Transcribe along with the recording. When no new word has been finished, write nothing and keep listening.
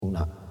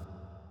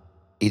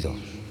y dos,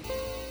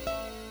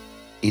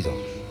 y dos,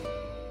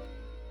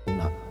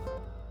 una,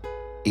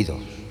 y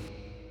dos,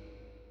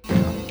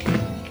 una,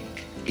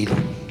 y dos.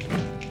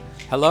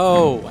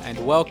 Hello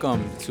and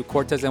welcome to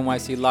Cortez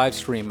NYC live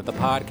stream of the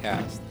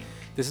podcast.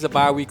 This is a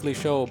bi-weekly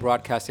show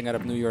broadcasting out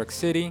of New York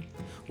City.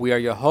 We are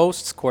your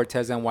hosts,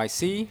 Cortez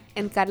NYC.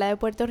 And Carla de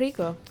Puerto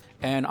Rico.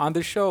 And on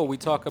this show, we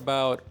talk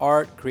about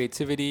art,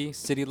 creativity,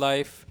 city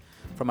life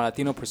from a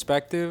Latino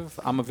perspective.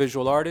 I'm a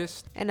visual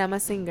artist. And I'm a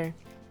singer.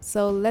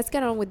 So let's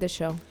get on with the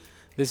show.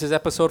 This is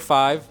episode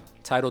 5,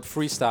 titled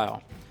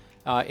Freestyle.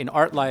 In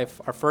Art Life,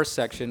 our first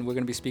section, we're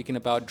going to be speaking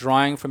about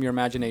drawing from your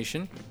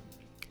imagination.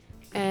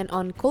 And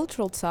on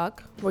Cultural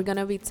Talk, we're going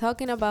to be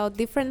talking about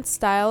different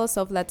styles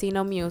of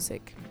Latino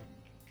music.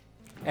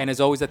 And as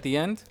always at the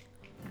end,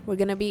 we're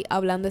going to be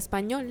hablando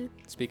español.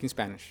 Speaking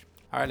Spanish.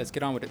 All right, let's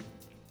get on with it.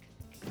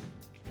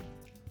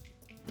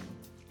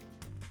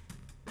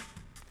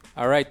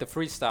 All right, the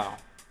freestyle.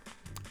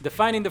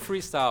 Defining the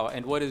freestyle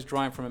and what is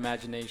drawing from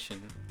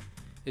imagination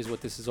is what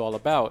this is all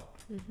about.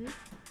 Mm-hmm.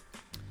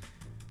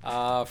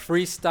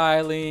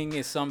 Freestyling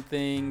is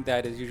something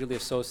that is usually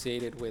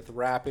associated with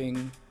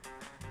rapping,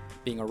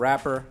 being a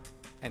rapper,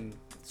 and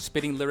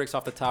spitting lyrics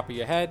off the top of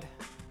your head.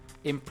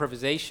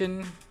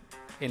 Improvisation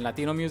in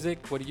Latino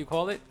music, what do you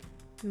call it?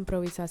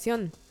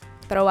 Improvisación.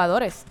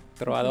 Trovadores.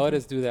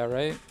 Trovadores do that,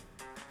 right?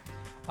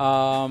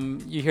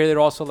 You hear that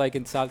also like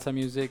in salsa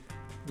music,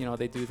 you know,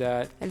 they do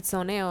that. El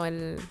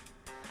soneo,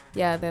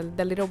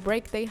 the little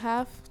break they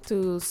have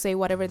to say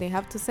whatever they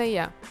have to say,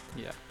 yeah.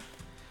 Yeah.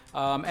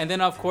 And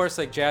then of course,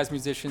 like jazz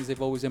musicians,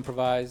 they've always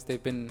improvised.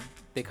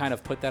 They kind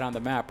of put that on the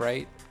map,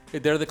 right?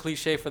 They're the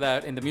cliche for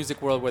that in the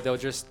music world, where they'll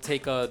just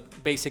take a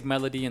basic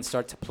melody and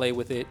start to play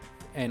with it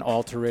and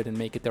alter it and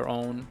make it their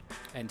own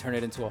and turn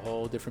it into a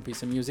whole different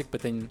piece of music,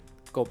 but then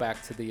go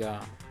back to the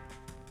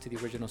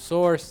original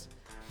source.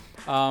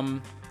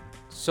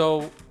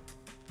 So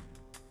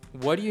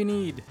what do you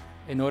need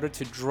in order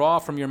to draw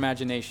from your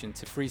imagination,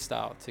 to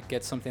freestyle, to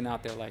get something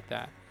out there like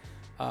that?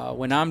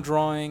 When I'm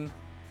drawing,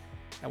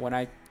 and when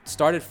I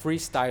started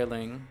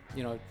freestyling,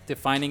 you know,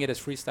 defining it as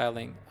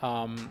freestyling,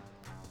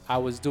 I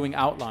was doing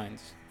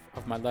outlines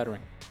of my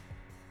lettering.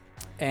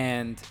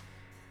 And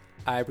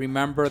I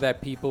remember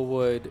that people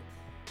would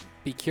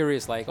be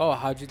curious, like, oh,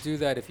 how'd you do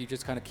that if you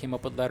just kind of came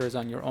up with letters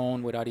on your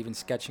own without even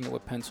sketching it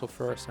with pencil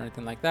first or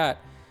anything like that?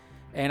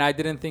 And I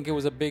didn't think it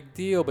was a big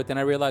deal, but then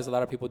I realized a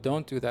lot of people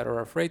don't do that or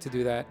are afraid to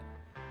do that.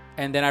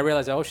 And then I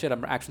realized, oh shit,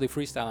 I'm actually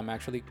freestyling. I'm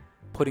actually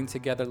putting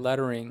together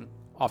lettering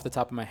off the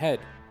top of my head.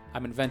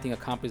 I'm inventing a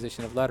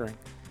composition of lettering.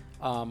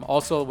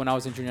 Also, when I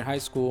was in junior high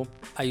school,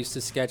 I used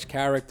to sketch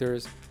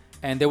characters,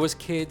 and there was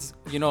kids,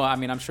 you know, I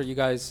mean, I'm sure you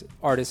guys,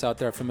 artists out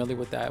there, are familiar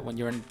with that. When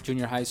you're in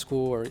junior high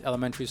school or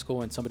elementary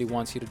school and somebody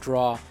wants you to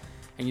draw,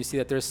 and you see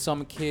that there's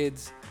some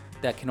kids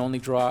that can only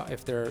draw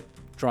if they're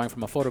drawing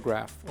from a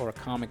photograph or a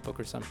comic book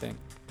or something.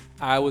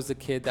 I was the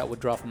kid that would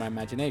draw from my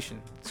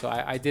imagination. So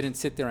I didn't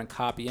sit there and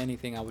copy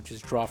anything. I would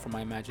just draw from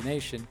my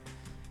imagination.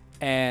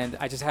 And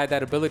I just had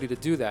that ability to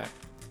do that.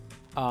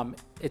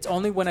 It's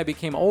only when I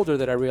became older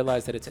that I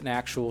realized that it's an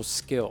actual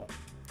skill.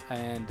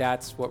 And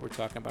that's what we're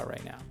talking about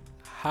right now.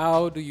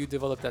 How do you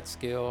develop that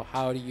skill?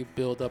 How do you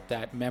build up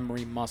that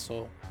memory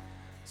muscle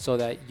so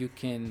that you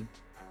can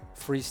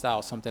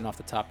freestyle something off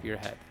the top of your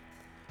head?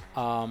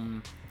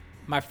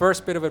 My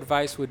first bit of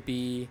advice would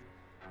be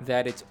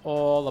that it's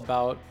all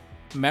about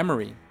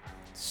memory.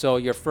 So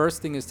your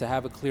first thing is to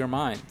have a clear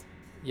mind.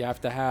 You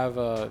have to have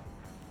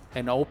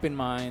an open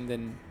mind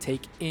and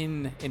take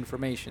in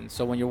information.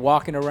 So when you're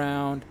walking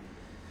around,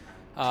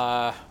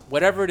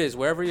 whatever it is,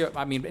 wherever you're,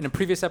 I mean, in a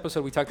previous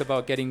episode, we talked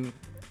about getting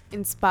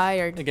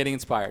inspired.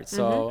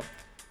 So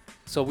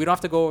we don't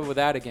have to go over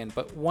that again.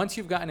 But once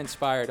you've gotten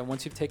inspired and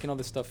once you've taken all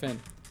this stuff in,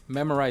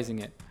 memorizing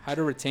it, how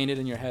to retain it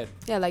in your head.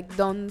 Yeah, like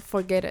don't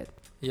forget it.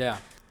 Yeah.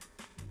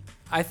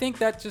 I think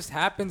that just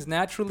happens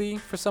naturally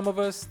for some of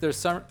us. There's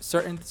some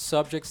certain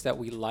subjects that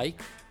we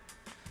like,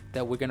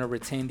 that we're going to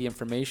retain the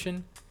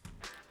information.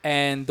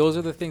 And those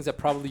are the things that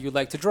probably you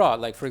like to draw.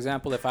 Like, for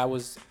example, if I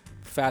was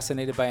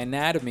fascinated by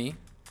anatomy,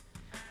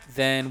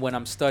 then when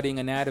I'm studying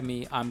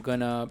anatomy, I'm going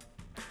to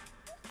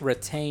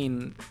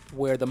retain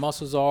where the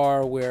muscles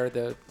are, where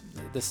the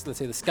let's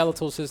say the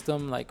skeletal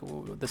system, like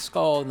the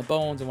skull and the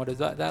bones, and what does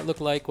that look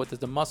like? What does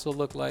the muscle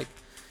look like?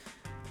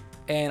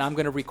 And I'm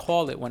going to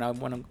recall it when I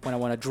want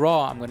to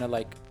draw. I'm going to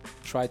like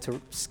try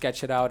to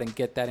sketch it out and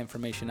get that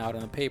information out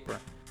on the paper.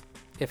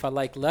 If I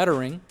like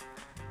lettering,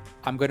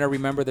 I'm going to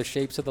remember the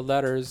shapes of the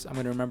letters. I'm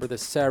going to remember the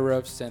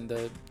serifs and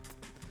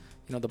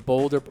the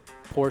bolder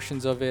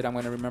portions of it. I'm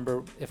going to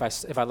remember if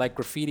I like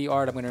graffiti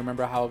art, I'm going to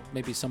remember how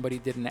maybe somebody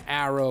did an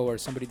arrow or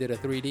somebody did a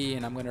 3D,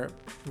 and I'm going to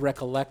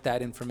recollect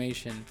that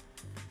information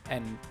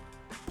and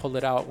pull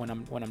it out when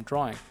I'm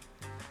drawing.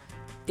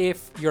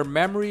 If your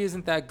memory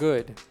isn't that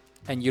good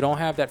and you don't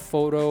have that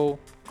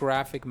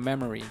photographic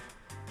memory,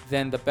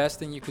 then the best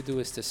thing you could do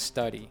is to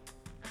study.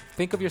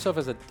 Think of yourself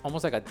as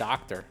almost like a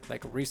doctor,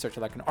 like a researcher,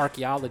 like an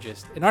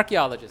archaeologist. An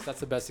archaeologist, that's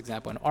the best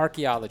example. An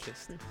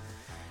archaeologist.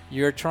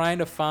 You're trying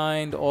to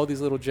find all these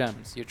little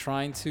gems. You're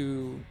trying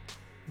to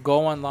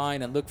go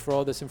online and look for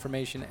all this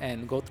information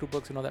and go through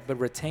books and all that, but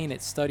retain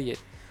it, study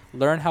it,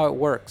 learn how it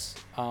works.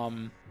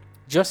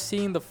 Just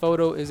seeing the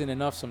photo isn't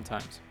enough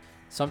sometimes.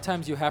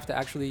 Sometimes you have to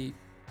actually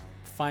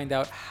find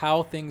out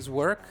how things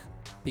work,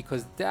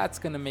 because that's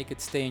going to make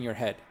it stay in your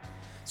head.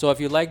 So if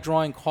you like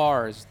drawing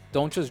cars,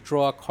 don't just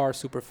draw a car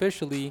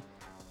superficially.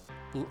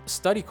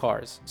 Study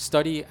cars.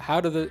 Study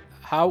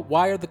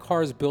why are the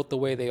cars built the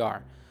way they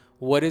are?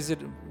 What is it?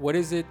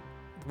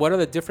 What are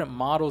the different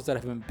models that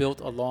have been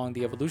built along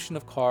the evolution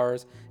of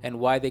cars, and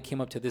why they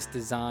came up to these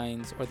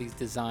designs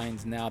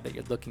now that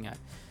you're looking at?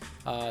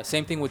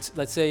 Same thing with,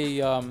 let's say,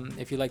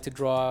 if you like to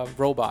draw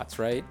robots,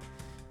 right?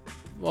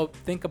 Well,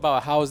 think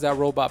about, how is that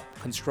robot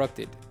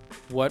constructed?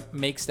 What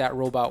makes that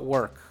robot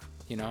work?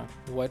 You know,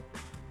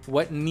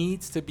 what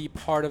needs to be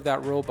part of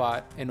that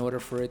robot in order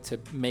for it to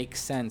make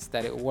sense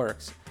that it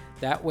works?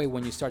 That way,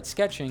 when you start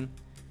sketching,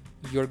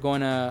 you're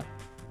going to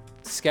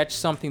sketch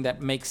something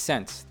that makes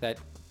sense, that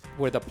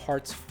where the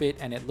parts fit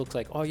and it looks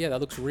like, oh yeah, that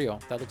looks real.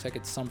 That looks like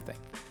it's something.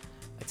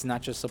 It's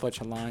not just a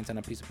bunch of lines on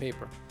a piece of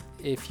paper.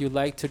 If you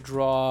like to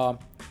draw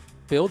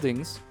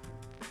buildings,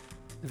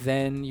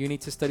 then you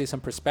need to study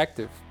some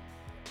perspective.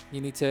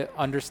 You need to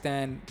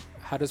understand,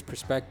 how does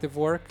perspective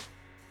work?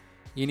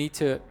 You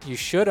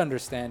should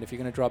understand, if you're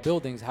going to draw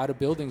buildings, how do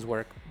buildings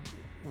work?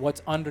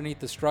 What's underneath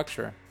the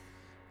structure?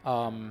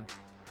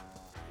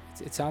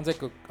 It sounds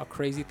like a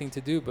crazy thing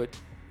to do, but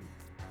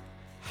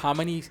how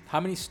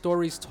many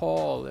stories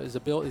tall is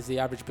the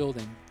average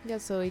building? Yeah,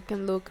 so it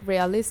can look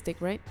realistic,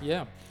 right?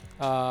 Yeah.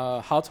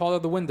 How tall are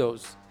the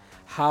windows?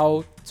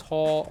 How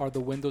tall are the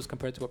windows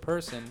compared to a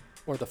person?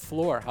 Or the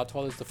floor? How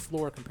tall is the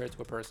floor compared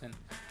to a person?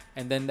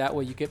 And then that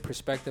way you get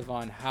perspective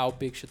on how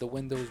big should the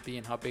windows be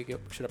and how big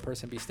should a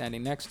person be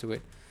standing next to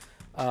it.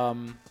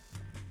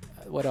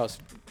 What else?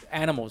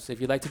 Animals.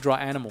 If you like to draw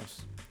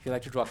animals, if you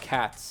like to draw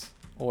cats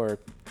or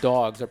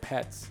dogs or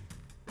pets,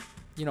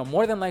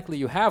 more than likely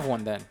you have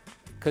one then.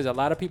 Because a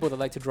lot of people that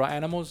like to draw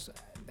animals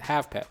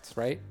have pets,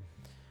 right?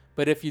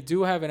 But if you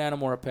do have an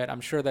animal or a pet,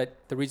 I'm sure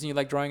that the reason you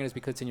like drawing it is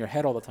because it's in your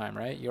head all the time,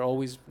 right? You're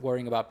always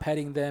worrying about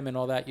petting them and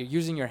all that. You're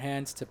using your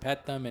hands to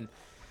pet them, and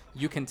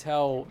you can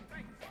tell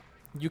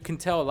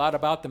a lot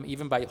about them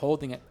even by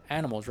holding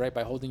animals, right?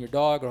 By holding your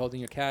dog or holding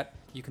your cat,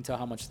 you can tell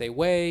how much they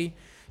weigh.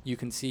 You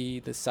can see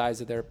the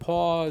size of their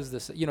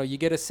paws. You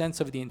get a sense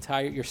of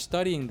you're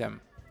studying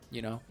them,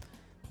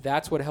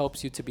 That's what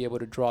helps you to be able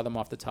to draw them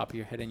off the top of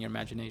your head in your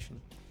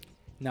imagination.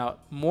 Now,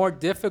 more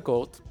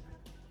difficult,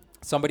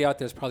 somebody out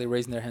there is probably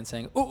raising their hand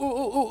saying,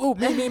 ooh,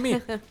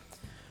 me.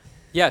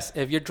 Yes,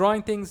 if you're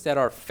drawing things that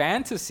are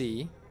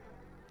fantasy,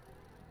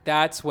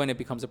 that's when it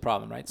becomes a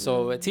problem, right?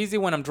 So it's easy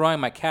when I'm drawing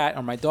my cat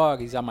or my dog,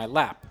 he's on my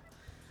lap.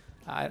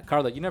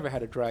 Carla, you never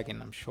had a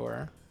dragon, I'm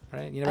sure,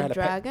 right? You never had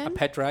dragon? A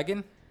pet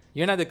dragon?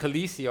 You're not the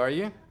Khaleesi, are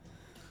you?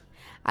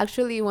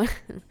 Actually,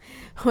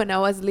 when I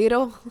was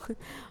little,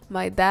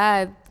 my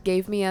dad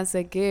gave me as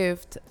a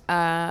gift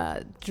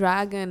a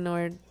dragon,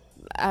 or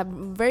a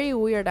very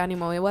weird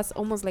animal. It was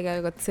almost like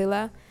a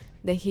Godzilla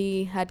that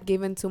he had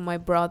given to my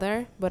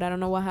brother, but I don't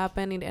know what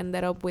happened. It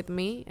ended up with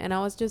me, and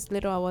I was just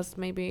little. I was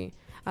maybe,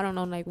 I don't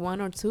know, like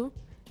 1 or 2,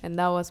 and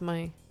that was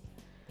my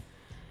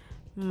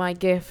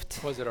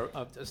gift. Was it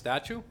a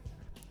statue?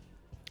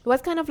 It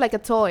was kind of like a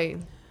toy.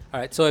 All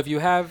right, so if you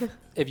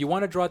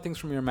want to draw things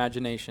from your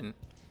imagination,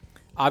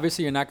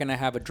 obviously you're not going to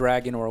have a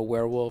dragon or a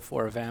werewolf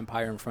or a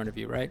vampire in front of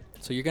you, right?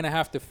 So you're going to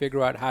have to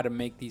figure out how to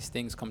make these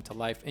things come to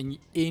life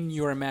in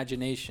your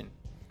imagination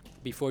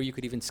before you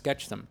could even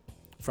sketch them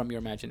from your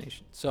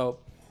imagination. So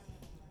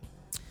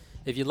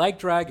if you like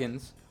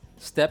dragons,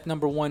 step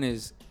number 1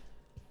 is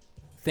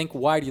think,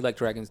 why do you like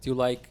dragons? Do you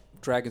like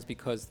dragons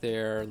because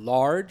they're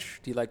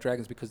large? Do you like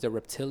dragons because they're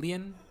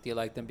reptilian? Do you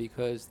like them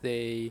because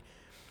they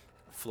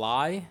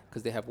fly,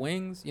 because they have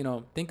wings?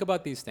 Think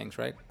about these things,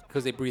 right?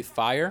 Because they breathe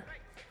fire.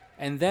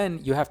 And then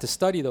you have to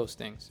study those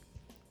things.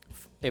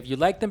 If you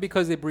like them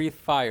because they breathe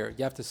fire,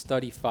 you have to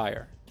study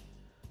fire.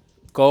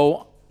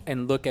 Go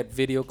and look at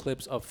video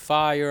clips of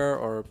fire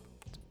or,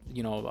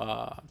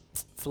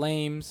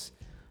 flames.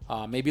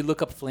 Maybe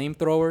look up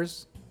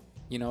flamethrowers.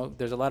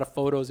 There's a lot of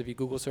photos. If you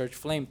Google search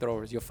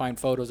flamethrowers, you'll find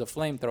photos of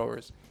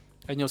flamethrowers.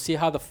 And you'll see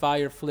how the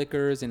fire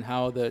flickers and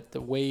how the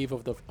wave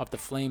of the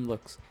flame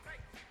looks.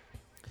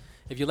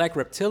 If you like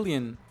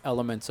reptilian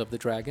elements of the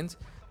dragons,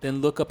 then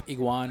look up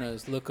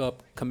iguanas, look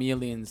up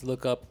chameleons,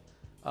 look up,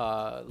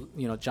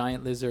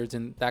 giant lizards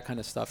and that kind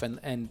of stuff,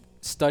 and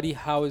study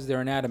how is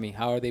their anatomy,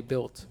 how are they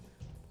built,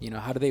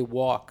 how do they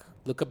walk.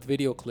 Look up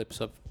video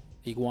clips of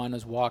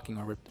iguanas walking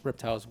or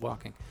reptiles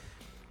walking.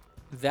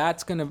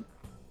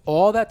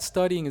 All that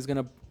studying is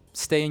gonna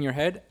stay in your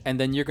head, and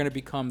then you're gonna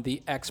become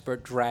the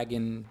expert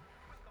dragon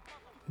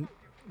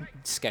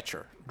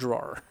sketcher,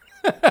 drawer,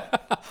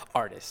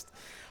 artist.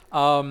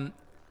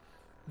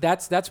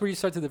 That's where you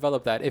start to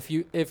develop that. If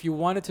you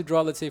wanted to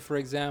draw, let's say, for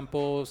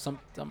example, some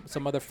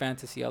other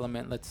fantasy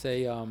element, let's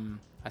say,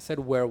 I said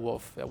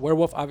werewolf. A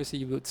werewolf, obviously,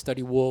 you would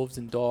study wolves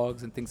and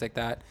dogs and things like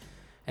that,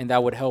 and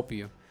that would help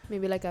you.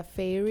 Maybe like a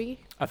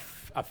fairy. A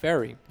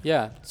fairy,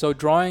 yeah. So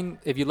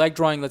if you like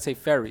drawing, let's say,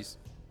 fairies,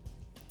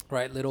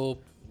 right? Little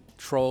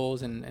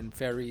trolls and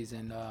fairies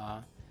and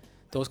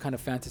those kind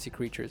of fantasy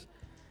creatures.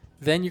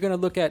 Then you're going to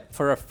look at,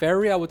 for a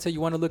fairy, I would say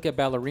you want to look at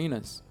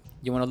ballerinas.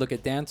 You want to look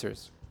at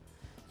dancers.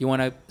 You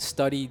want to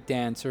study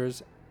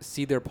dancers,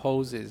 see their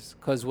poses.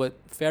 Because what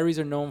fairies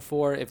are known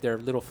for, if they're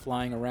little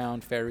flying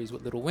around fairies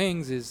with little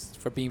wings, is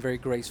for being very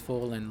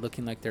graceful and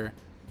looking like they're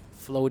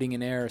floating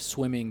in air,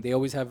 swimming. They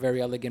always have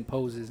very elegant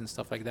poses and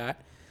stuff like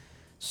that.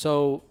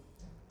 So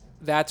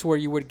that's where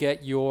you would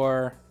get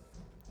your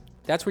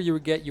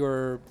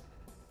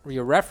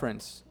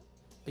reference.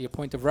 Your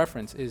point of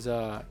reference is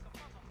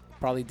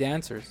probably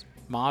dancers,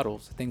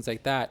 models, things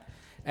like that.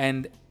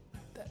 And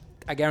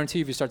I guarantee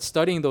you, if you start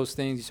studying those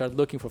things, you start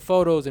looking for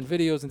photos and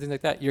videos and things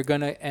like that, you're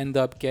gonna end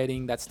up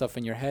getting that stuff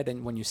in your head.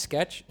 And when you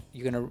sketch,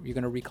 you're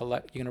gonna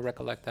recollect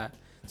that.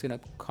 It's gonna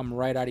come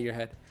right out of your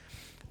head.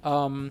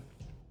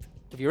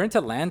 If you're into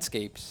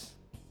landscapes,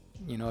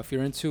 if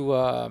you're into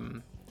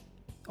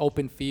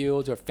open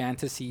fields or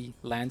fantasy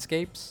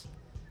landscapes,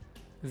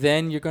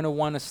 then you're gonna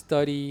want to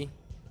study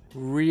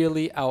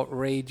really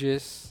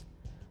outrageous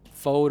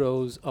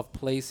photos of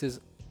places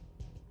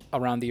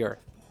around the earth.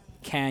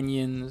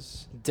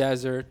 Canyons,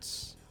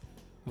 deserts,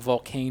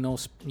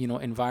 volcanoes,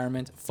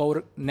 environment,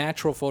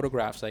 natural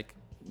photographs, like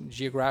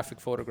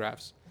geographic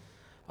photographs.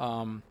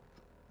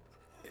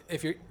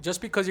 If you're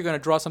just because you're going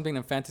to draw something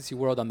in fantasy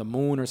world on the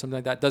moon or something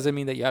like that, doesn't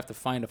mean that you have to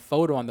find a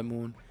photo on the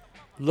moon.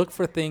 Look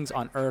for things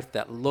on Earth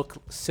that look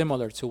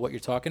similar to what you're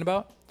talking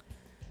about,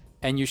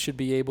 and you should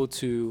be able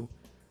to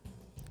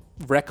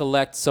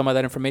recollect some of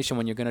that information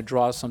when you're going to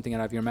draw something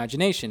out of your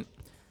imagination.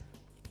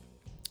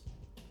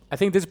 I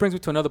think this brings me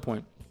to another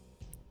point.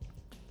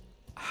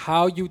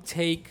 How you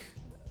take,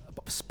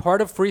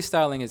 part of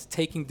freestyling is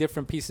taking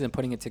different pieces and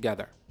putting it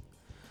together.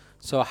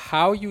 So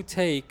how you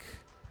take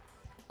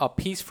a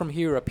piece from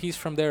here, a piece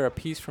from there, a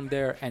piece from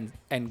there,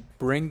 and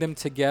bring them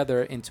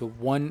together into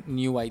one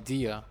new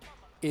idea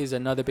is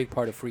another big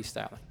part of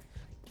freestyling.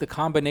 The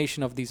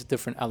combination of these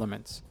different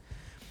elements.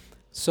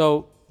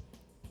 So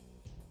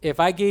if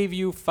I gave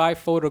you 5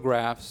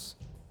 photographs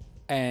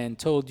and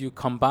told you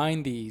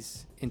combine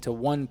these into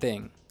one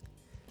thing,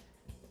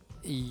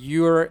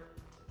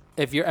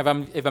 if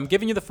I'm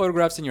giving you the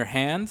photographs in your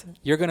hand,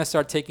 you're gonna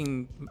start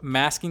taking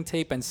masking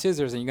tape and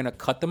scissors and you're gonna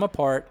cut them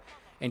apart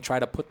and try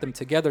to put them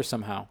together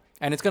somehow.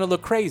 And it's gonna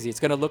look crazy. It's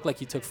gonna look like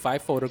you took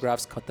 5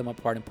 photographs, cut them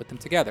apart, and put them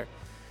together.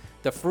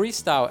 The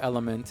freestyle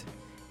element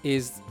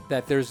is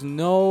that there's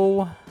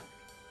no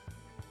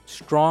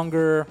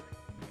stronger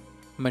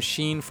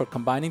machine for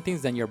combining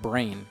things than your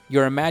brain.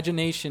 Your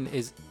imagination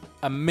is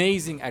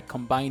amazing at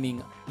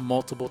combining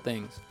multiple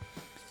things.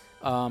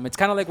 It's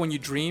kind of like when you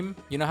dream.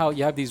 You know how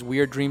you have these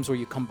weird dreams where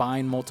you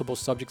combine multiple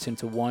subjects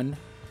into one,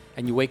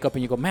 and you wake up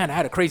and you go, man, I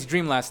had a crazy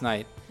dream last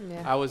night.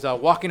 Yeah. I was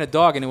walking a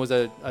dog and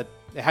it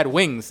had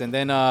wings, and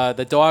then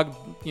the dog,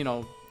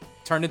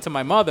 turned into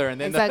my mother, and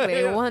then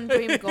exactly one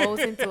dream goes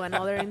into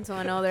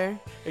another.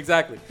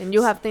 Exactly. And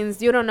you have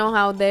things you don't know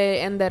how they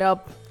ended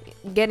up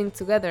getting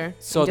together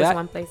in just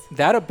one place.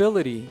 That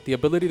ability, the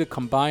ability to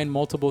combine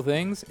multiple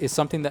things, is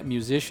something that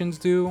musicians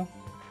do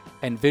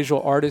and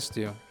visual artists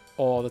do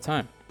all the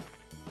time.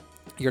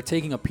 You're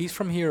taking a piece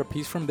from here, a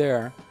piece from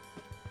there,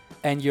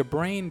 and your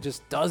brain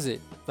just does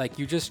it. Like,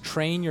 you just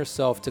train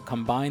yourself to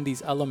combine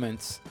these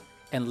elements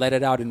and let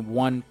it out in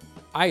one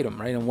item,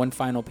 right? In one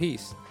final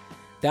piece.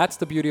 That's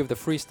the beauty of the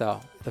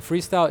freestyle. The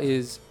freestyle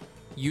is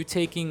you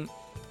taking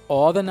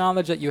all the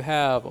knowledge that you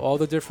have, all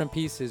the different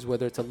pieces,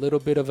 whether it's a little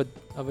bit of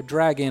a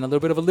dragon, a little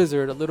bit of a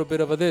lizard, a little bit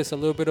of a this, a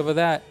little bit of a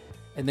that,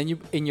 and then you,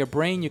 in your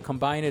brain, you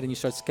combine it and you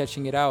start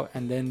sketching it out,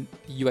 and then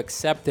you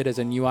accept it as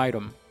a new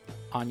item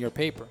on your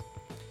paper.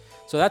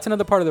 So that's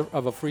another part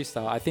of a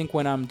freestyle. I think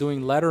when I'm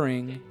doing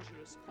lettering,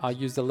 I'll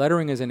use the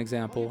lettering as an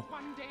example.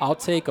 I'll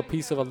take a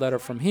piece of a letter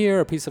from here,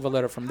 a piece of a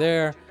letter from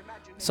there.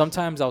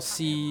 Sometimes I'll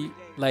see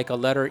like a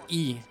letter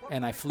E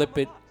and I flip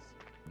it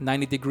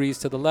 90 degrees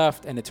to the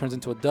left and it turns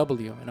into a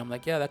W. And I'm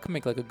like, yeah, that could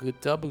make like a good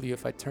W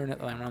if I turn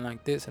it around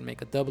like this and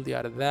make a W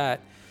out of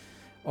that.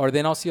 Or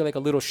then I'll see like a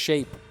little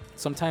shape.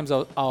 Sometimes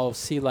I'll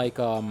see like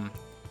a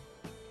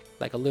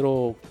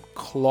little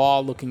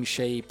claw-looking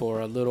shape,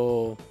 or a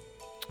little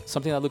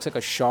something that looks like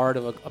a shard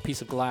of a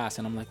piece of glass,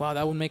 and I'm like, wow,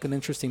 that would make an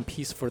interesting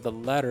piece for the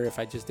letter if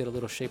I just did a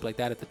little shape like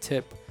that at the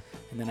tip,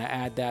 and then I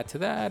add that to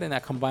that, and I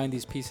combine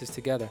these pieces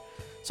together.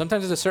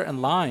 Sometimes there's a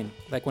certain line,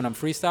 like when I'm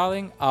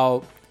freestyling,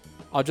 I'll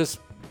just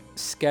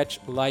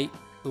sketch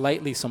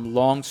lightly some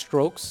long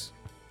strokes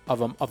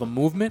of a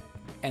movement,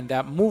 and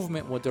that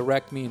movement will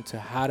direct me into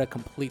how to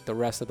complete the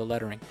rest of the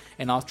lettering,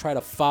 and I'll try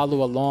to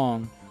follow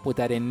along with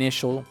that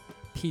initial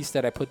piece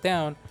that I put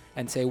down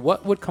and say,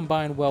 what would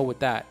combine well with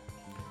that?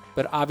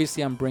 But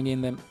obviously I'm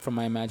bringing them from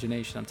my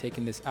imagination. I'm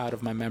taking this out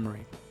of my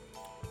memory.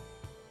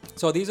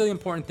 So these are the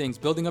important things: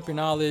 building up your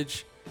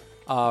knowledge,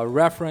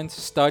 reference,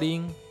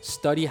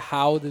 study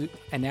how the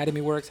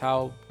anatomy works,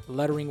 how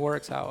lettering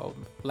works, how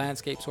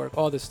landscapes work,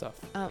 all this stuff.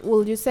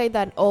 Will you say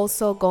that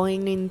also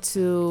going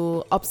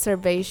into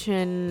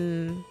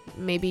observation,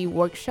 maybe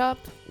workshop,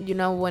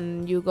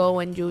 when you go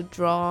and you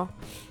draw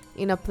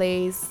in a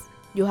place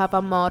you have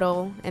a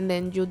model, and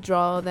then you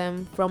draw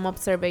them from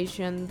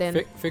observation,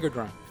 then Figure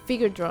drawing.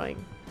 figure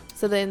drawing.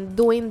 So then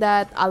doing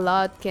that a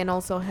lot can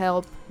also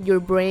help your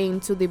brain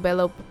to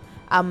develop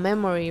a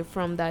memory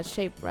from that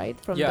shape, right?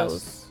 From Yes.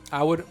 those.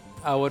 I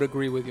would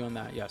agree with you on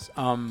that. Yes.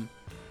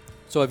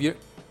 So if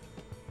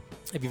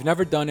you've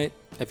never done it,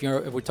 if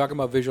we're talking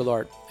about visual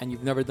art and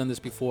you've never done this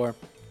before,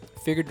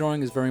 figure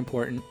drawing is very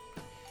important.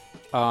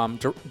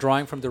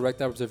 Drawing from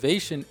direct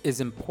observation is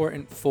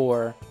important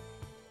for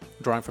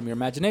drawing from your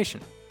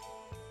imagination.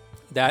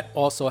 That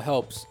also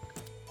helps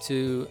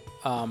to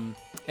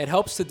it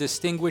helps to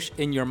distinguish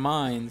in your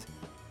mind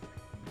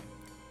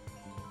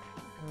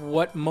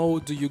what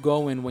mode do you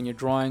go in when you're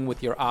drawing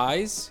with your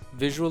eyes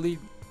visually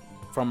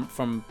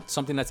from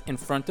something that's in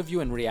front of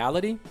you in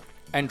reality,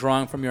 and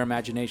drawing from your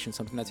imagination,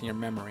 something that's in your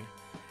memory.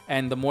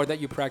 And the more that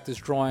you practice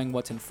drawing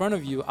what's in front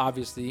of you,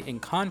 obviously in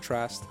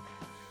contrast,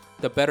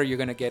 the better you're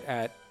going to get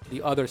at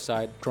the other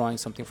side, drawing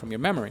something from your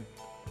memory.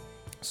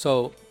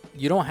 So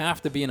you don't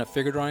have to be in a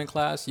figure drawing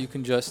class. You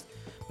can just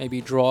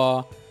maybe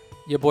draw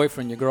your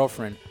boyfriend, your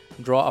girlfriend,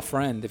 draw a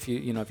friend if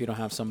you don't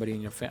have somebody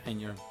in your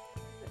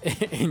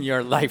in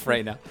your life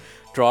right now.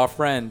 Draw a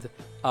friend,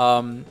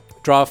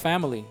 draw a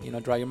family,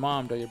 draw your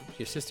mom, draw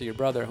your sister, your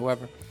brother,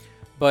 whoever.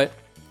 But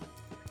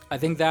I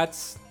think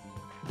that's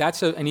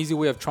an easy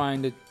way of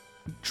trying to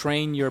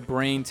train your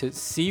brain to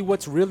see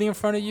what's really in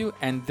front of you,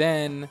 and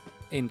then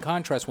in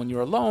contrast, when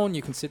you're alone,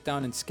 you can sit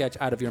down and sketch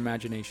out of your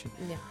imagination.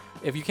 Yeah.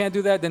 If you can't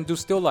do that, then do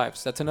still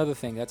lifes. That's another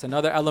thing. That's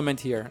another element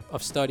here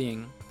of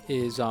studying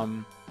is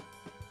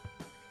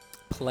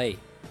play,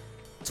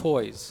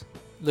 toys,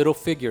 little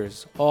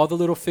figures, all the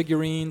little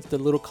figurines, the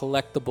little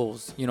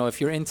collectibles.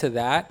 If you're into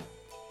that,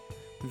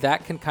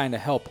 that can kind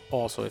of help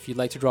also. If you'd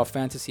like to draw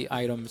fantasy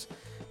items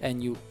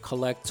and you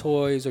collect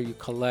toys or you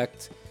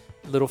collect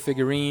little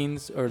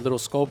figurines or little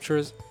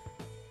sculptures,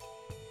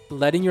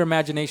 letting your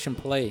imagination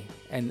play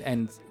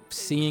and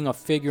seeing a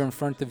figure in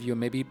front of you,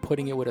 maybe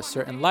putting it with a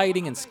certain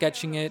lighting and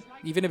sketching it,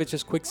 even if it's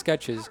just quick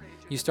sketches,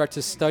 you start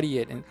to study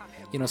it. And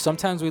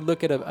sometimes we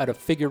look at a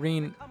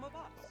figurine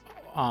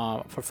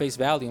for face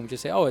value and we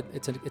just say, oh,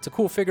 it's a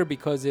cool figure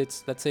because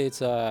let's say it's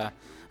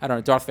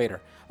Darth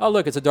Vader. Oh,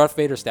 look, it's a Darth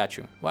Vader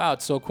statue. Wow,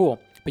 it's so cool.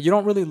 But you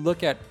don't really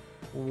look at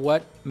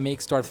what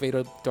makes Darth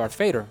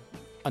Vader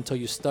until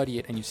you study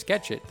it and you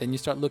sketch it. Then you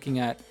start looking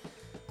at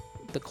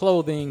the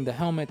clothing, the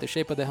helmet, the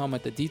shape of the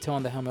helmet, the detail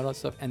on the helmet, all that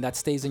stuff, and that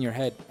stays in your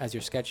head as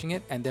you're sketching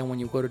it. And then when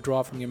you go to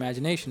draw from your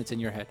imagination, it's in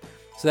your head.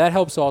 So that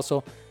helps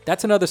also.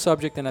 That's another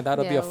subject, and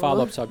that'll be a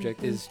follow-up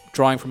subject, is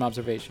drawing from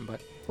observation.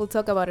 But we'll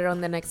talk about it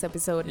on the next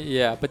episode.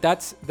 Yeah, but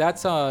that's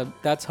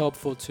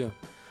helpful too.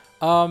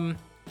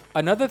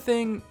 Another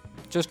thing,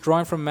 just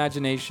drawing from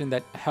imagination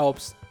that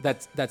helps.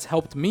 That's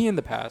helped me in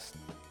the past.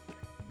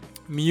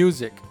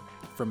 Music,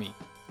 for me,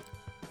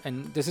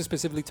 and this is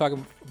specifically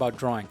talking about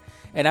drawing.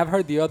 And I've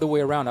heard the other way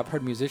around. I've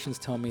heard musicians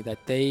tell me that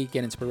they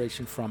get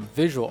inspiration from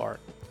visual art.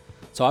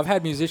 So I've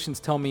had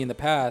musicians tell me in the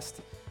past,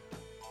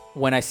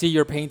 when I see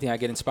your painting, I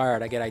get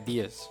inspired. I get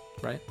ideas,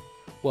 right?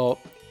 Well,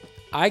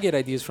 I get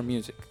ideas from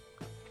music.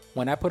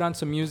 When I put on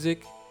some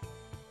music,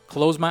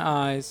 close my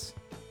eyes,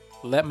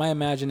 let my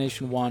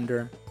imagination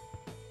wander,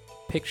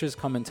 pictures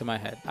come into my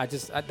head.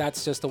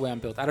 That's just the way I'm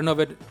built. I don't know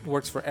if it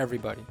works for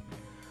everybody,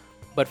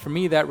 but for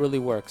me, that really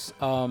works.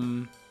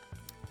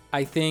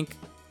 I think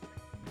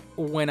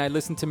when I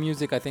listen to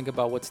music, I think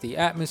about what's the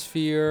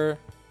atmosphere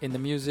in the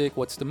music,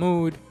 what's the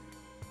mood,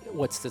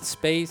 what's the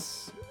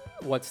space,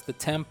 what's the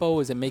tempo,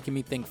 is it making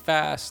me think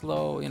fast,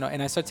 slow,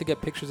 and I start to get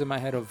pictures in my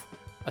head of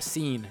a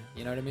scene,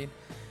 you know what I mean?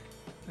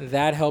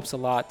 That helps a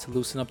lot to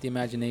loosen up the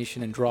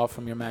imagination and draw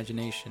from your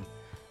imagination.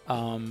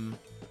 I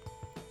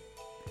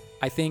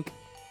think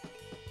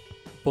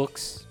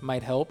books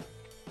might help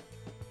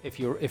if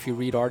you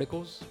read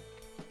articles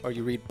or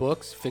you read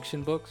books,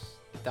 fiction books.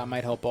 That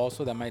might help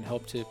also. That might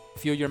help to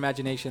fuel your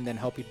imagination, then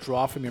help you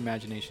draw from your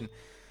imagination.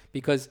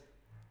 Because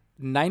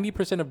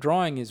 90% of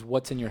drawing is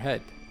what's in your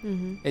head.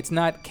 Mm-hmm. It's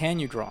not can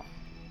you draw.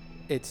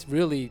 It's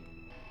really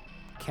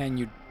can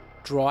you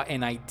draw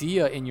an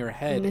idea in your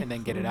head and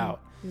then get it out.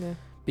 Yeah.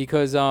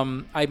 Because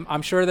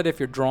I'm sure that if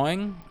you're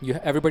drawing,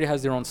 everybody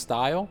has their own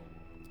style.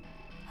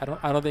 I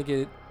don't think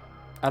you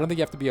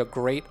have to be a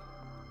great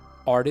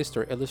artist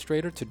or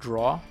illustrator to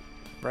draw.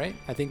 Right?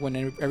 I think when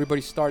everybody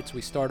starts,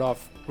 we start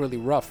off really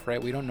rough,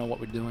 right? We don't know what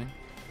we're doing.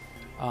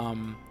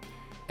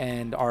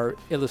 And our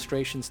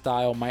illustration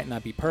style might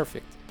not be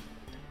perfect.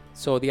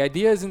 So the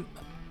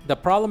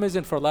problem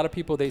isn't for a lot of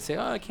people, they say,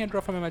 oh, I can't draw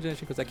from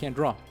imagination because I can't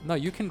draw. No,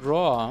 you can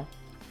draw.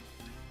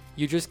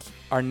 You just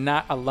are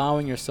not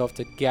allowing yourself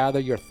to gather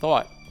your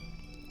thought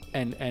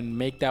and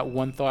make that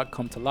one thought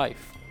come to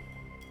life.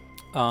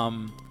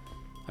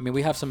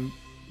 We have some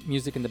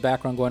music in the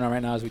background going on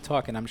right now as we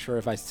talk, and I'm sure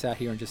if I sat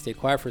here and just stayed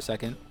quiet for a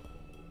second.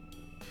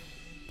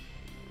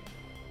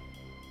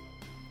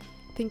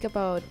 Think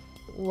about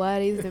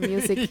what is the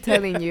music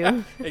telling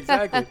you.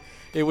 Exactly.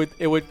 It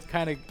would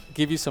kind of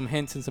give you some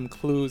hints and some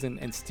clues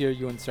and steer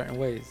you in certain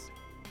ways.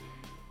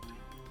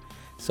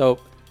 So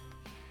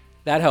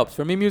that helps.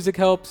 For me, music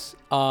helps.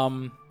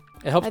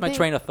 It helps I my think-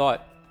 train of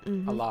thought a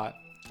Mhm. lot.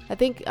 I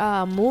think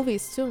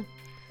movies too.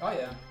 Oh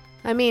yeah.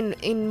 I mean,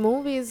 in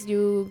movies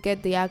you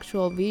get the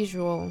actual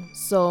visual,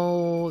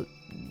 so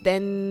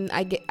then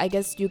I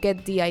guess you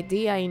get the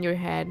idea in your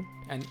head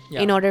And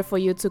yeah. in order for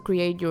you to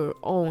create your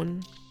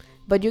own.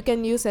 But you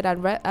can use it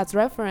as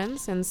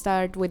reference and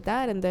start with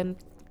that and then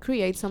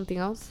create something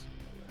else.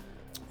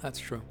 That's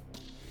true.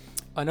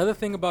 Another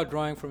thing about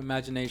drawing from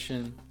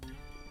imagination,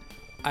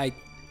 I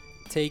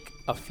take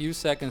a few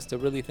seconds to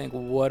really think,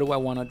 what do I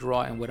want to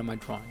draw and what am I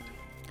drawing?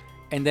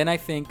 And then I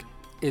think,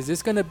 is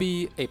this going to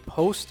be a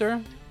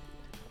poster?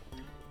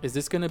 Is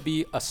this going to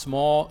be a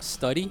small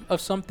study of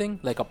something,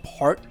 like a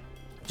part,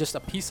 just a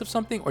piece of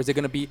something? Or is it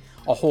going to be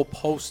a whole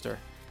poster,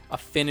 a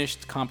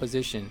finished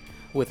composition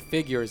with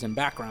figures and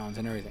backgrounds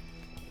and everything?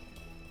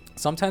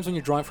 Sometimes when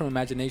you're drawing from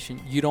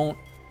imagination, you're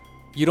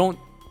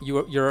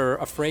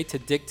afraid to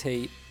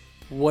dictate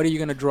what are you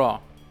going to draw.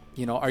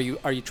 You know, are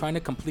you trying to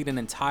complete an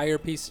entire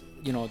piece,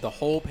 you know, the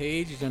whole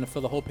page? You're going to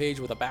fill the whole page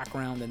with a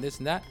background and this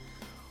and that?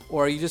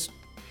 Or are you just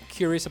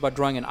curious about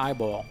drawing an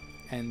eyeball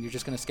and you're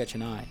just going to sketch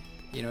an eye?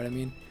 You know what I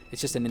mean? It's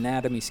just an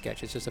anatomy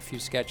sketch. It's just a few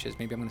sketches.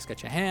 Maybe I'm going to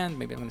sketch a hand.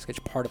 Maybe I'm going to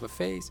sketch part of a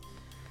face.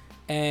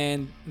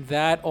 And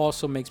that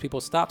also makes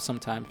people stop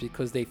sometimes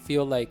because they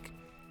feel like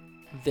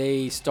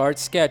they start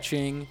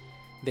sketching,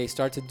 they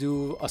start to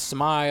do a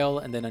smile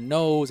and then a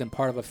nose and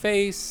part of a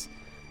face,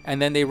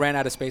 and then they ran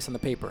out of space on the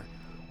paper.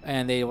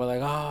 And they were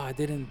like,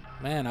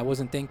 I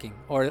wasn't thinking.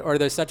 Or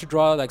they start to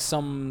draw like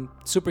some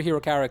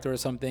superhero character or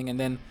something, and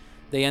then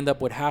they end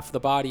up with half the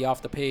body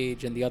off the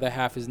page and the other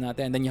half is not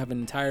there. And then you have an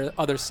entire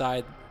other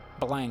side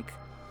blank.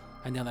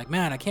 And they're like,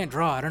 man, I can't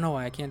draw. I don't know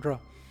why I can't draw.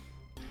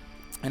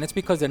 And it's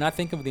because they're not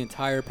thinking of the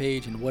entire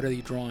page and what are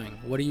you drawing?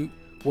 What are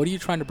you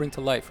trying to bring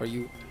to life?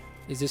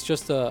 Is this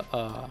just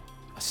a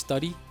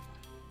study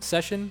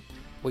session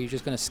where you're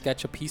just going to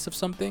sketch a piece of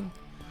something?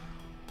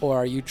 Or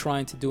are you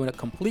trying to do a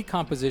complete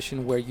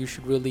composition where you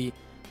should really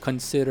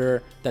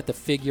consider that the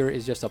figure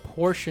is just a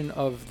portion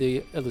of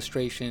the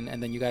illustration,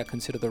 and then you got to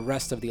consider the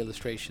rest of the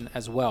illustration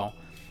as well,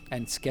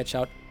 and sketch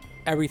out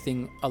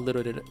everything a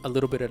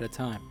little bit at a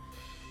time?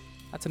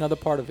 That's another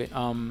part of it.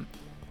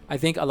 I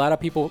think a lot of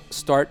people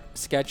start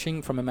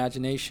sketching from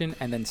imagination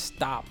and then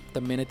stop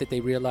the minute that they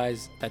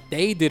realize that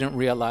they didn't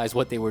realize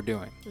what they were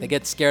doing. They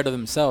get scared of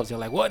themselves. They're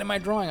like, what am I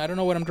drawing? I don't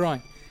know what I'm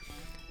drawing.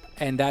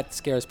 And that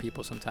scares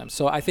people sometimes.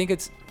 So I think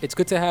it's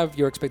good to have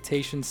your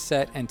expectations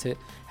set and to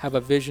have a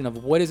vision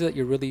of what is it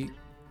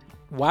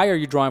why are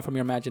you drawing from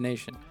your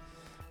imagination?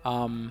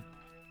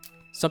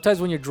 Sometimes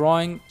when you're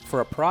drawing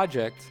for a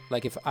project,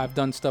 like if I've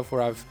done stuff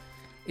where I've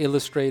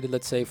illustrated,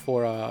 let's say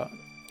for a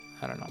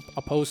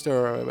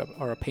poster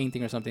or a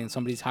painting or something, and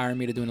somebody's hiring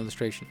me to do an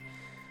illustration,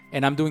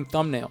 and I'm doing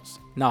thumbnails.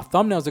 Now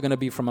thumbnails are going to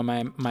be from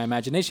my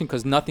imagination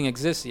because nothing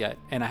exists yet,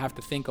 and I have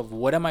to think of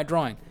what am I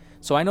drawing.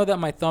 So I know that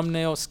my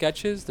thumbnail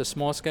sketches, the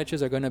small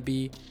sketches, are going to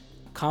be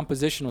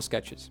compositional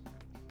sketches.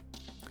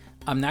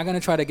 I'm not going to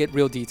try to get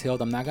real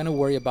detailed. I'm not going to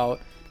worry about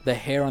the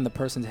hair on the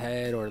person's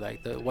head or like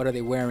what are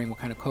they wearing, what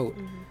kind of coat.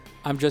 Mm-hmm.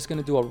 I'm just going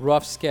to do a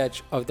rough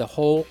sketch of the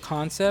whole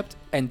concept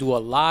and do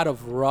a lot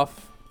of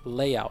rough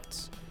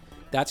layouts.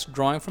 That's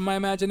drawing from my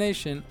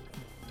imagination,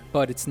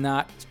 but it's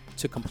not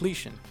to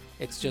completion.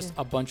 It's just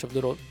a bunch of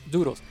little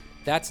doodles.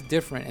 That's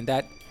different, and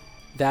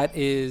that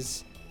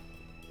is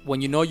when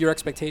you know your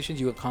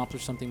expectations, you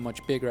accomplish something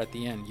much bigger at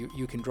the end.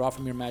 You can draw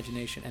from your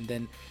imagination,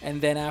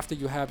 and then after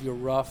you have your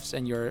roughs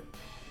and your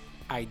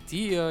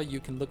idea, you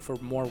can look for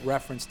more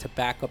reference to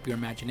back up your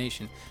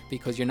imagination,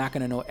 because you're not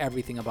going to know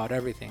everything about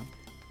everything.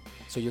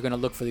 So you're going to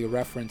look for the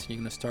reference, and you're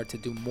going to start to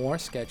do more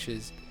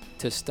sketches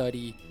to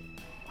study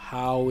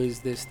how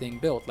is this thing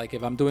built. Like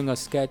if I'm doing a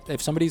sketch, if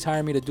somebody's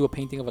hiring me to do a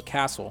painting of a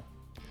castle,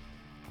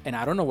 and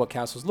I don't know what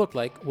castles look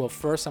like, well,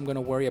 first I'm going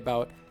to worry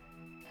about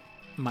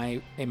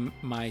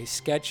my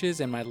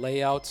sketches and my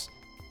layouts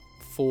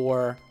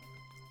for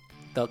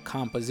the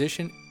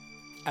composition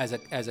as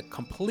a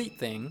complete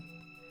thing,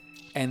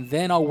 and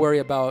then I'll worry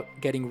about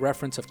getting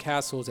reference of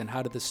castles and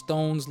how do the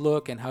stones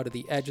look and how do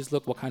the edges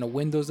look, what kind of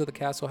windows does the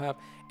castle have,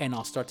 and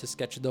I'll start to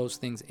sketch those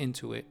things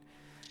into it,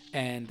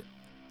 and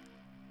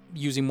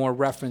using more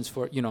reference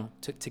for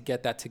to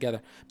get that together.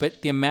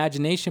 But the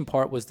imagination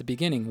part was the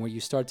beginning, where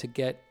you start to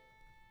get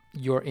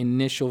your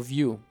initial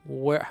view.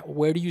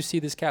 Where do you see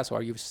this castle?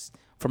 Are you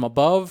from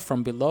above,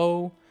 from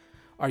below?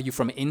 Are you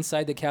from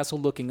inside the castle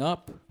looking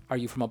up? Are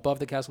you from above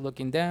the castle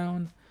looking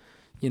down?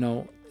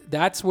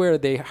 That's where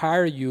they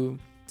hire you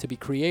to be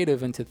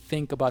creative and to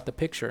think about the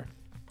picture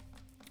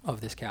of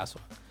this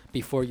castle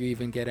before you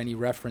even get any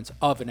reference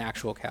of an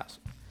actual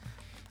castle.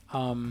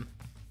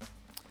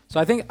 So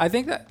I think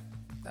that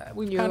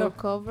we kind of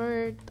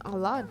covered a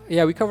lot.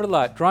 Yeah, we covered a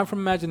lot. Drawing from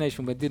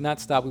imagination, but did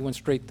not stop. We went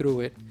straight through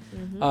it.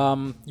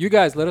 Mm-hmm. You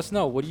guys, let us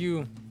know. What do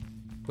you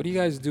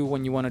guys do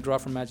when you want to draw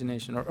from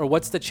imagination, or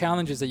what's the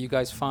challenges that you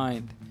guys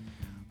find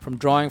from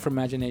drawing from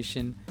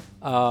imagination?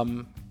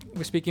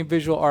 We're speaking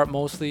visual art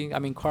mostly. I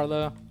mean,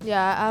 Carla.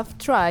 Yeah, I've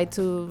tried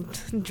to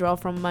draw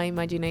from my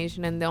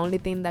imagination, and the only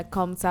thing that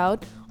comes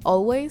out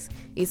always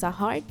is a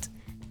heart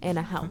and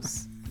a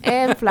house.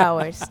 and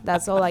flowers.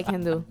 That's all I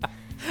can do.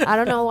 I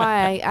don't know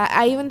why.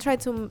 I even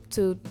tried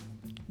to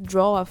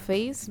draw a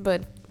face,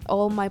 but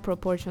all my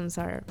proportions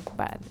are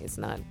bad. It's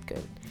not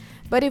good.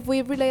 But if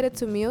we relate it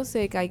to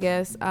music, I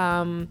guess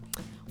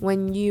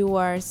when you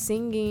are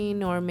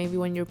singing or maybe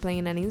when you're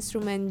playing an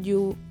instrument,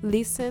 you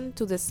listen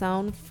to the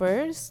sound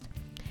first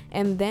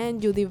and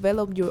then you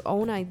develop your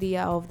own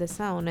idea of the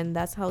sound, and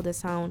that's how the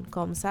sound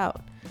comes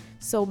out.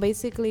 So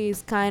basically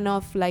it's kind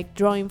of like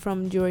drawing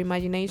from your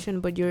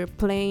imagination, but you're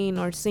playing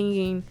or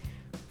singing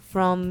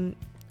from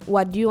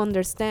what you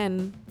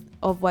understand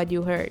of what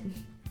you heard,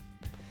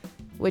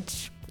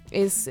 which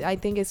is, I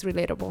think, is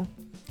relatable.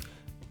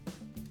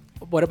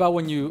 What about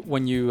when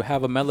you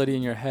have a melody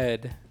in your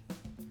head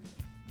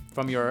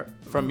from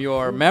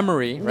your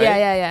memory, right?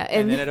 Yeah.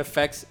 And then it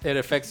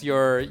affects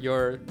your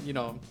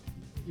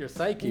your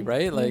psyche,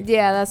 right? Like,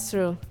 yeah, that's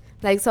true.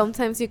 Like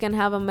sometimes you can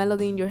have a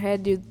melody in your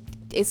head.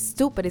 It's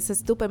a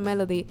stupid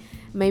melody.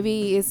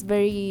 Maybe it's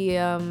very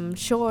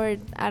short.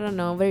 I don't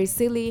know, very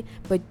silly,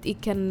 but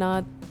it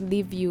cannot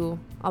leave you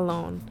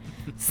alone.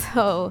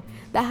 So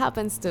that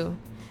happens too.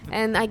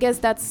 And I guess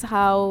that's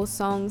how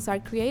songs are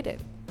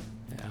created.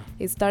 yeah.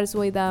 It starts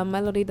with a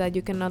melody that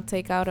you cannot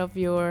take out of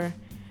your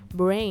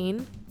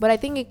brain, but I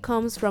think it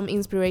comes from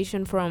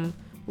inspiration from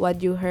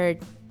what you heard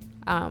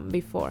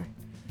before.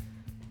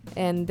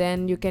 And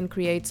then you can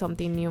create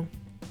something new.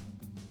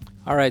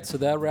 All right, so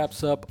that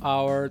wraps up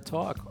our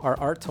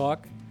art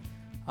talk.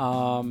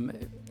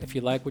 If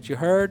you like what you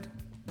heard,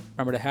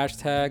 remember the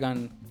hashtag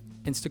on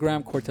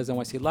Instagram, Cortez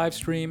NYC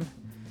Livestream,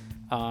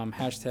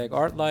 hashtag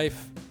ArtLife.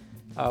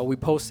 We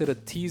posted a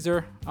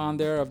teaser on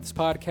there of this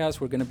podcast.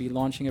 We're going to be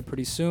launching it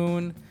pretty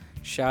soon.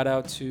 Shout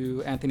out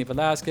to Anthony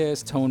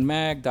Velasquez, Tone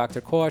Mag,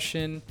 Dr.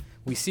 Caution.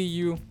 We see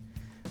you.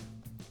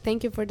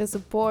 Thank you for the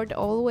support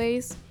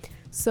always.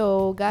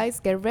 So guys,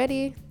 get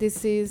ready.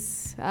 This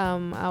is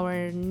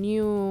our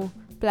new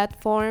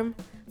platform,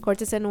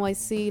 Cortez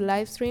NYC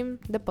Livestream,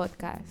 the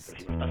podcast.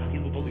 Estás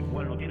haciendo todo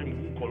igual, no tiene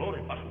ningún color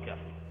el paso que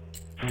hace.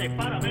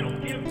 Separa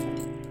menos tiempo.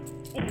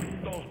 1,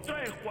 2,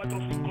 3, 4,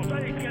 5, 6,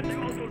 7, 8,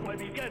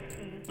 9,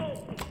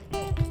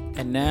 10.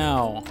 And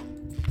now,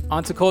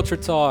 on to Culture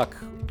Talk.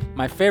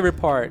 My favorite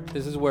part.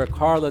 This is where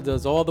Carla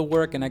does all the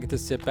work and I get to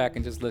sit back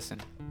and just listen.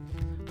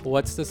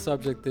 What's the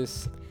subject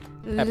this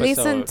episode?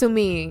 Listen to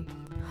me,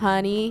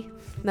 honey.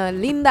 No,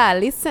 Linda,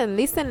 listen,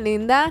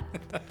 Linda.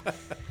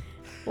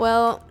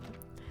 Well,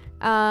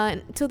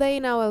 today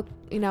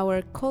in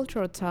our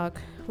cultural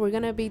talk, we're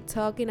gonna be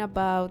talking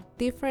about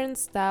different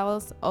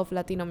styles of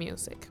Latino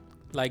music.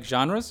 Like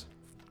genres?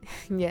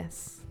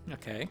 Yes,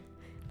 Okay.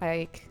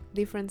 like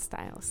different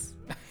styles.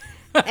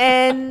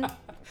 And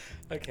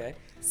Okay.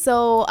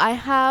 so I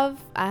have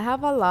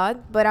a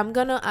lot, but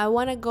I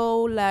wanna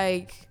go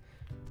like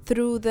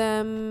through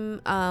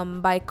them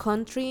by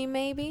country,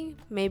 maybe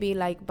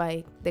like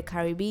by the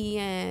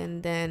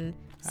Caribbean, then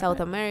South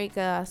right.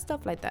 America,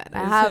 stuff like that.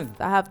 Listen,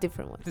 I have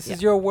different ones. This yeah.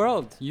 is your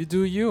world. You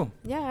do you.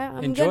 Yeah,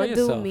 I'm Enjoy gonna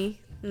yourself. do me.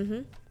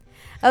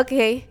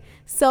 Okay,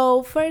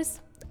 so first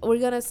we're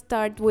gonna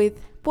start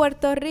with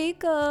Puerto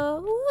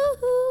Rico.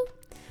 Woohoo!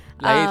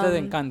 La Isla de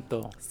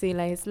Encanto. Sí,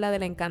 la Isla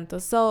del Encanto.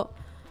 So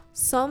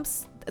some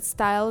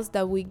styles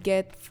that we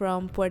get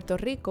from Puerto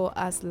Rico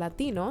as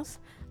Latinos,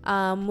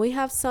 we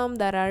have some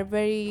that are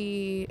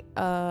very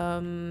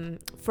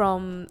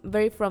from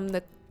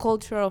the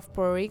culture of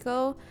Puerto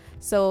Rico.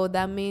 So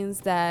that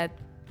means that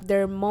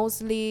they're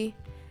mostly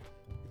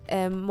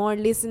more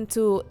listened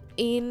to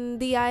in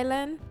the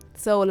island.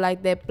 So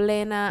like the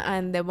plena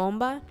and the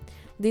bomba.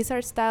 These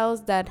are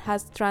styles that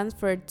has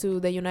transferred to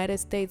the United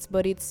States,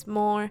 but it's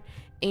more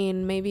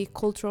in maybe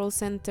cultural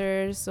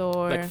centers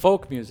or Like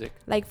folk music.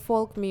 like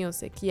folk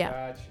music. Yeah.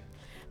 Gotcha.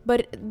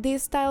 But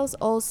these styles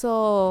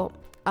also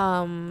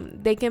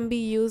they can be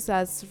used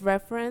as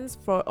reference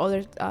for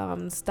other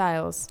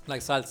styles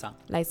Like salsa.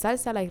 like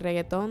salsa, like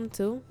reggaeton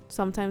too.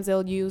 Sometimes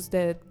they'll use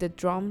the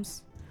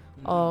drums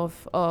of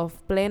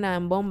plena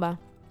and bomba.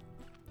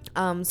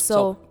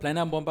 So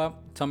Plena and Bomba,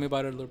 tell me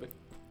about it a little bit.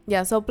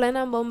 yeah, so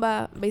plena and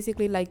bomba,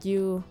 basically, like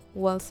you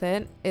well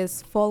said,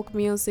 is folk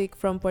music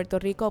from Puerto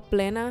Rico.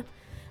 Plena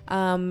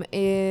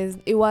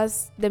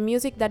was the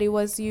music that it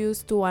was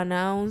used to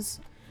announce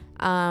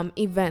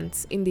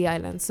events in the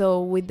island.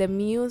 So with the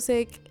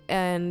music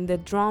and the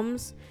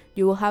drums,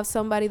 you will have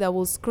somebody that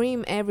will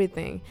scream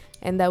everything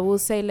and that will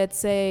say, let's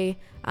say,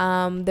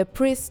 the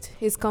priest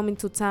is coming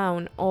to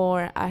town,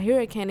 or a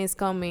hurricane is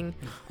coming,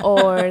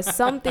 or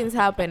something's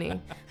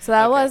happening. So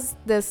that was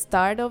the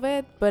start of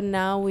it, but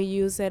now we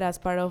use it as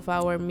part of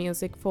our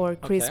music for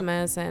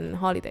Christmas and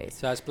holidays.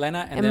 So that's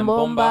Plena and And then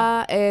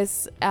bomba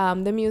is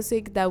the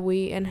music that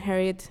we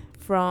inherit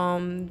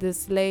from the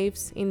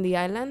slaves in the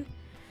island.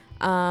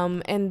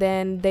 And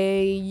then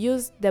they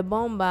use the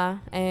bomba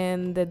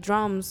and the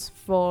drums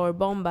for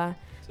bomba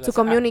So to that's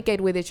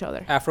communicate with each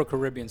other.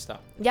 Afro-Caribbean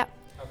stuff. Yeah.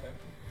 Okay.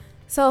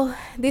 So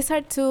these are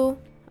two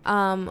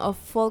of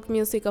folk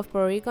music of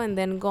Puerto Rico, and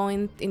then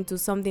going into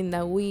something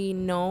that we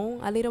know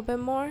a little bit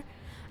more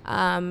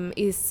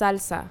is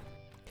salsa.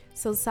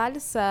 So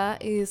salsa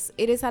is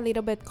a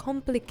little bit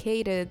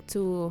complicated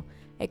to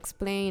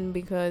explain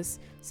because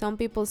some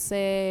people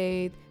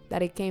say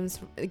that it came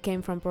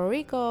from Puerto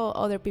Rico,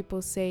 other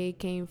people say it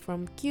came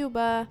from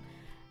Cuba,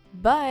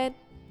 but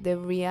the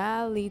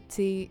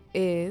reality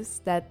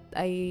is that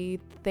I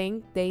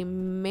think they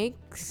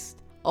mixed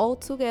all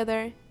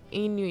together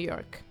in New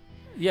York.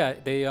 Yeah,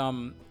 they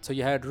so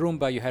you had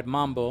rumba, you had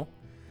mambo,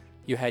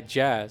 you had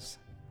jazz.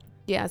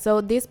 Yeah, so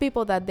these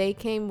people that they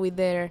came with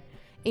their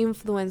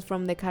influence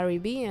from the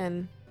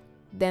Caribbean,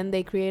 then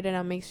they created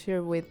a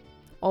mixture with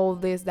all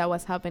this that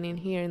was happening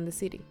here in the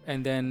city.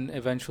 And then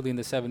eventually in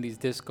the 70s,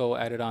 disco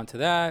added on to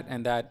that,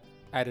 and that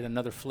added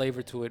another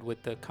flavor to it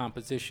with the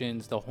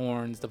compositions, the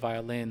horns, the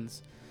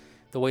violins.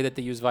 The way that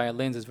they use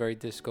violins is very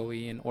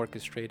disco-y and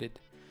orchestrated.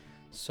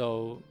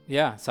 So,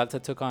 yeah, salsa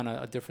took on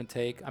a different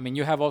take. I mean,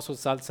 you have also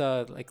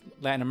salsa, like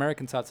Latin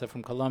American salsa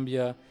from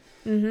Colombia.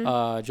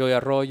 Joey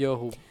Arroyo,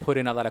 who put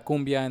in a lot of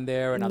cumbia in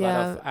there and a lot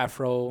of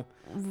Afro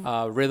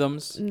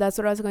rhythms. That's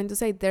what I was going to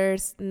say.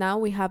 Now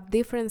we have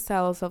different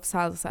styles of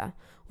salsa.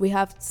 We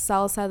have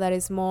salsa that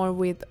is more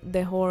with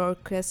the whole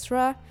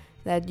orchestra,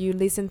 that you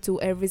listen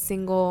to every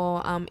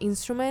single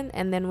instrument,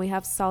 and then we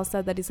have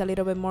salsa that is a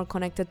little bit more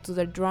connected to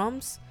the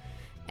drums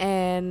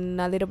and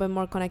a little bit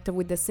more connected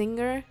with the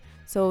singer.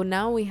 So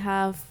now we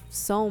have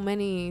so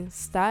many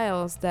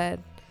styles that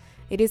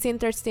it is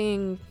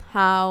interesting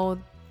how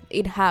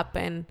it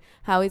happened,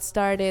 how it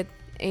started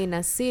in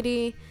a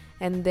city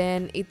and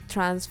then it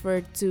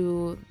transferred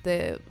to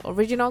the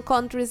original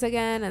countries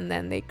again, and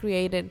then they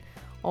created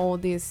all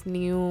these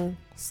new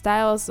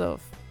styles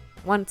of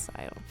one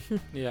style.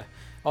 Yeah.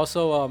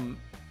 Also,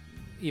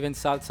 even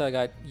salsa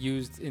got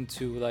used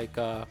into like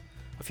a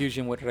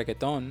fusion with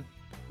reggaeton.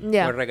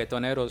 Yeah. Where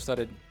reggaetoneros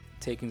started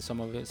taking some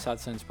of the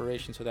salsa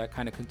inspiration, so that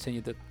kind of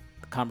continued the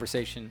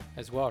conversation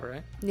as well,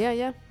 right?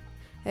 Yeah.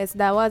 Yes,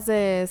 that was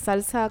a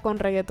salsa con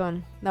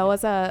reggaeton. That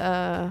was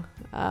an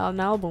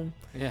album.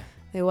 Yeah.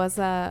 It was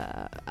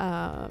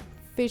a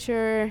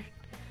feature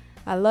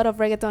a lot of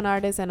reggaeton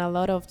artists and a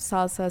lot of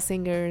salsa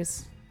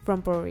singers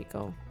from Puerto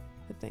Rico,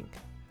 I think.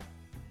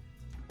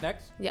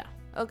 Next? Yeah.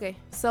 Okay.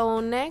 So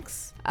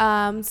next,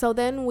 so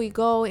then we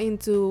go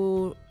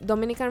into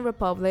Dominican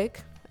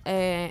Republic,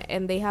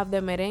 and they have the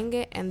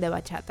merengue and the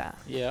bachata.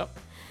 Yep.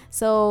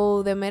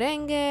 So the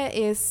merengue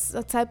is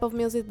a type of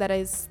music that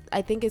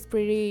I think is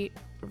pretty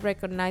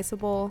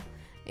recognizable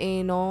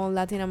in all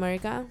Latin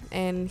America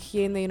and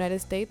here in the United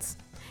States.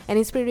 And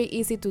it's pretty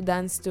easy to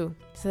dance to.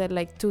 So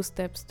like two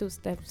steps,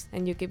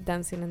 and you keep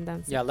dancing and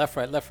dancing. Yeah, left,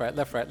 right.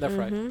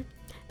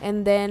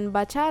 And then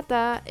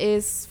bachata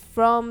is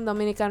from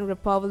Dominican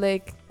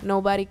Republic.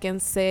 Nobody can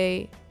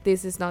say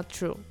this is not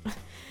true.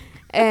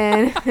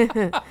 And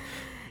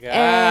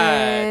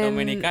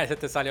Dominicana, se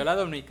te salió la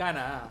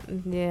dominicana.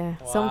 Yeah,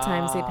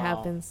 sometimes it Wow.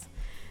 happens.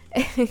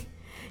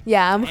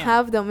 Yeah, I'm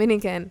half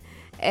Dominican.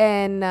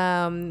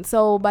 And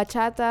so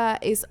bachata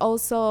is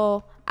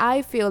also,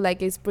 I feel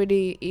like it's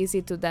pretty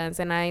easy to dance,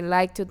 and I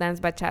like to dance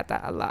bachata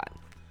a lot.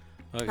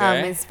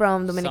 Okay. It's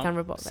from Dominican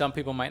Republic. Some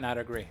people might not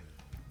agree.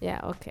 Yeah,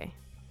 okay.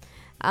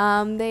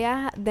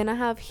 Then I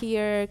have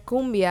here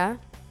cumbia,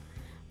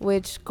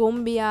 which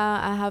cumbia,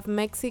 I have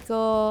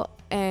Mexico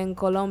and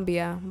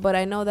Colombia, but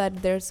I know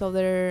that there's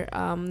other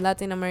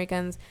Latin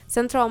Americans,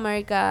 Central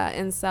America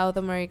and South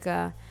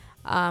America,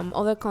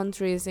 other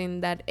countries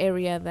in that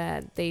area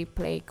that they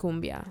play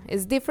cumbia.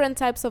 It's different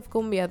types of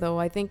cumbia though.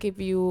 I think if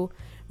you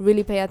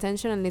really pay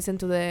attention and listen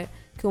to the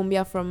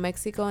cumbia from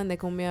Mexico and the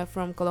cumbia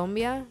from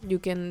Colombia, you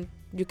can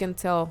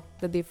tell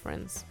the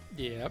difference.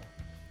 Yep.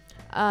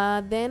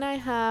 Then I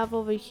have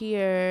over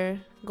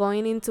here,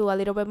 going into a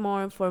little bit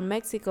more for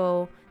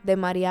Mexico, the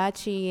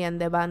mariachi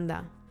and the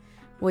banda,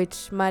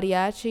 which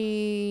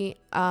mariachi,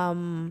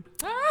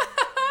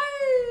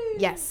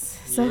 yes.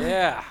 So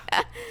Yeah.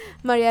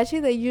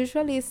 mariachi, they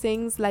usually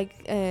sings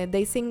like,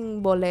 they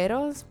sing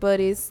boleros,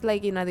 but it's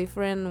like in a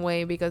different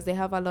way because they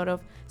have a lot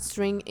of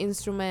string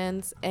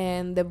instruments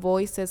and the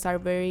voices are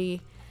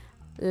very,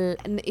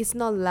 it's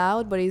not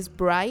loud, but it's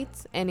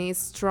bright and it's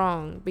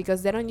strong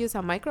because they don't use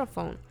a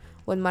microphone.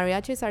 When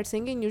mariachis are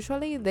singing,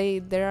 usually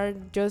they are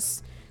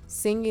just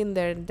singing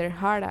their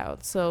heart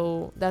out.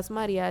 So that's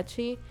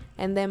mariachi.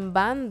 And then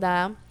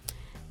banda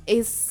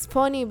is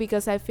funny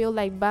because I feel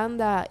like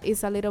banda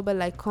is a little bit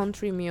like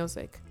country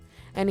music,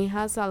 and it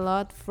has a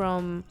lot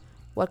from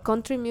what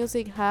country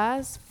music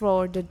has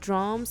for the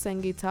drums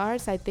and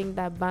guitars. I think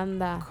that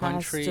banda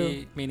Country, has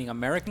to, meaning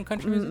American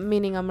country music?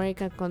 meaning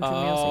American country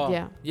music.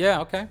 Yeah,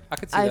 Yeah, okay. I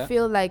could see I that.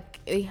 feel like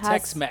it has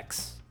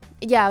Tex-Mex.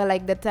 Yeah,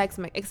 like the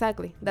Tex-Mex.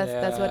 Exactly.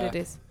 That's what it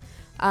Yeah. is.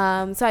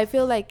 So I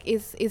feel like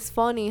it's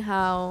funny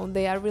how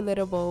they are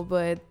relatable,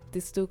 but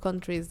these two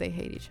countries, they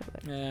hate each other.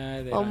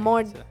 Yeah, they Or don't more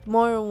hate each other.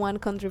 more one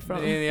country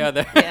from The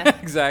other. Yeah.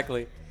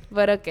 Exactly.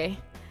 But okay.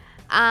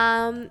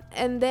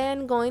 And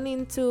then going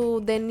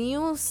into the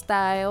new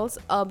styles,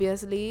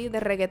 obviously the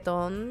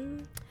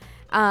reggaeton.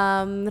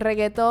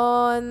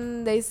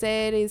 Reggaeton, they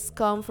said it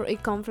comes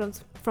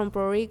from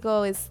Puerto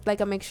Rico. It's like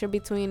a mixture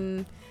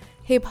between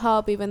hip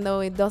hop, even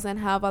though it doesn't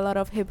have a lot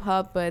of hip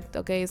hop, but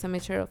okay, it's a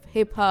mixture of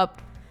hip hop,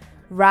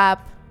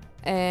 rap,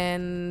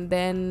 and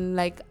then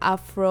like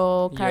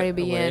Afro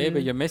Caribbean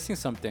but you're missing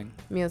something.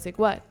 music.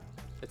 What?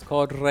 It's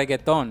called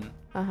reggaeton.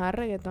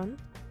 Reggaeton.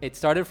 It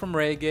started from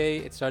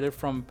reggae. It started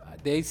from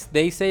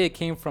they say it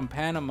came from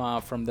Panama,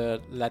 from the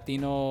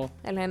Latino.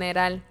 El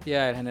General.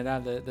 Yeah, en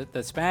general,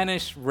 the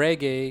Spanish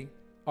reggae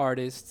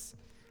artists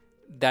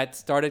that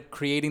started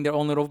creating their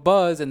own little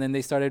buzz, and then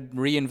they started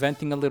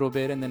reinventing a little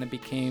bit, and then it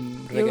became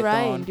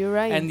reggaeton. You're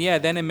right. And yeah,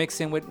 then it mixed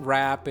in with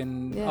rap and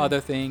Yeah.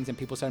 other things, and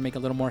people started making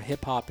a little more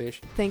hip hop-ish.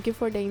 Thank you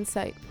for the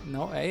insight.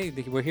 No, hey,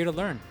 we're here to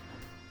learn.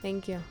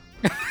 Thank you.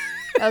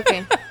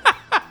 Okay.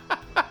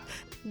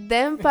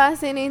 Then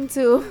passing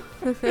into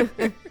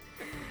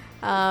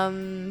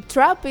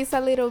trap is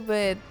a little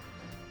bit,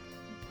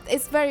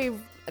 it's very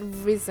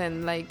recent.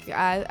 Like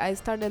I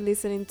started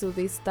listening to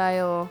this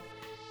style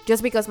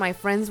just because my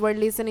friends were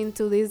listening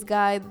to this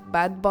guy,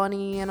 Bad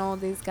Bunny and all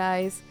these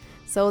guys.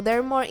 So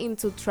they're more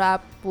into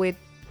trap, with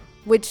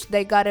which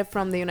they got it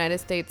from the United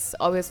States.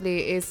 Obviously,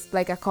 it's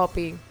like a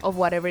copy of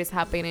whatever is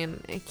happening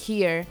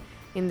here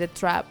in the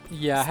trap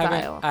Yeah,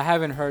 style. I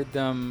haven't heard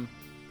them.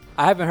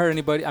 I haven't heard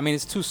anybody. I mean,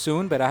 it's too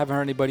soon, but I haven't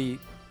heard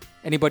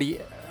anybody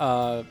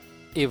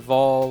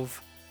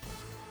evolve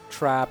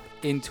trap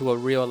into a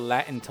real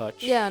Latin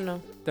touch. Yeah,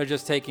 no. They're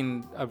just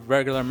taking a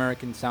regular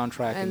American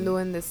soundtrack And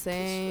doing the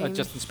same.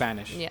 just in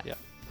Spanish. Yeah.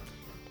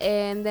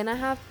 And then I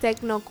have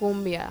Techno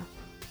Cumbia,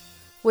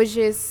 which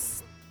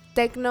is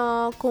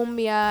Techno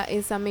Cumbia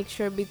is a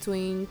mixture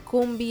between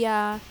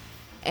cumbia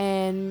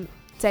and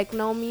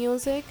techno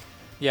music,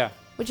 Yeah.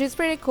 which is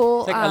pretty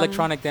cool. It's like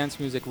electronic dance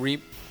music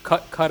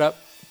cut up.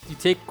 You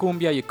take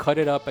cumbia, you cut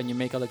it up, and you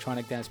make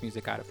electronic dance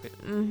music out of it.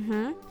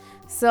 Mm-hmm.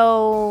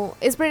 So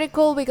it's pretty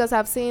cool because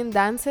I've seen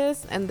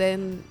dances, and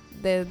then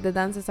the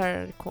dances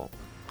are cool.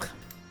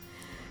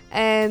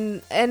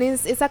 and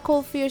it's a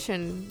cool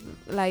fusion.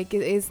 Like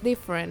it's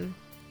different.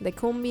 The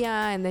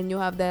cumbia, and then you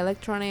have the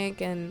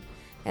electronic and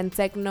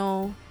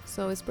techno.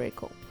 So it's pretty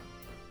cool.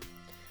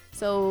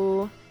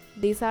 So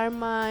these are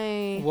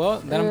my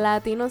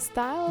Latino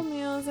style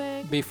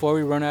music. Before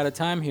we run out of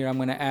time here, I'm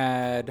gonna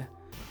add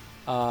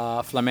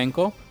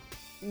flamenco.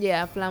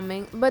 Yeah,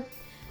 flamenco. But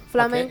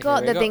flamenco,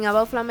 Okay, the thing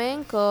about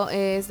flamenco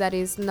is that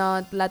it's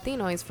not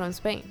Latino, it's from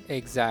Spain.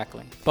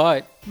 Exactly.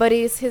 But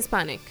it's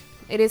Hispanic.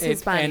 It is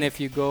Hispanic. And if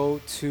you go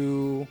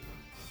to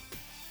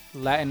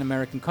Latin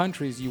American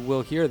countries, you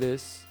will hear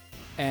this,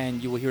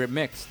 and you will hear it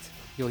mixed.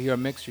 You'll hear a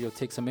mixture. You'll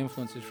take some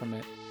influences from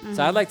it. Mm-hmm.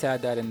 So I'd like to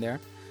add that in there.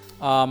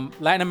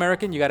 Latin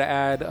American, you got to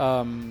add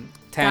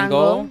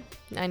tango.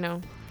 I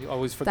know. You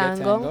always forget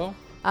Tango.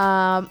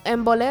 tango.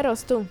 And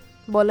boleros too.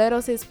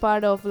 Boleros is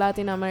part of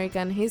Latin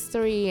American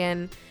history,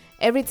 and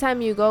every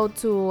time you go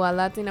to a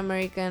Latin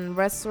American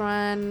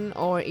restaurant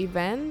or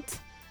event,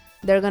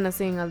 they're gonna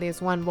sing at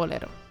least one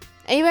bolero.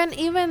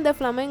 Even the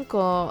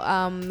flamenco,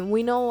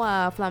 we know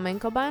a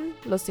flamenco band,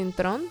 Los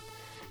Cintrón,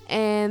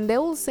 and they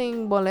will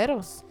sing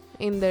boleros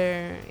in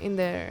their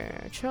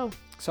show.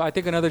 So I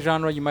think another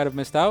genre you might have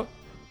missed out: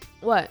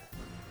 What?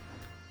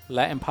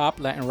 Latin pop,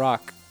 Latin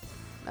rock.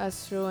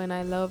 That's true, and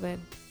I love it.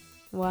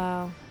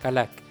 Wow.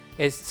 Kalak.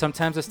 It's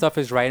sometimes the stuff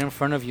is right in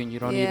front of you and you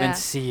don't even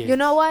see it. You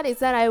know what? Is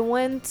that I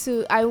went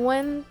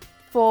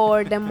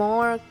for the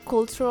more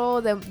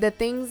cultural, the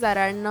things that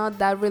are not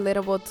that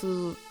relatable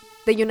to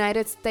the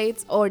United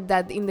States, or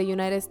that in the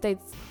United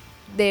States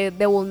they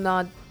will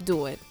not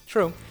do it.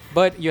 True.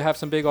 But you have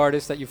some big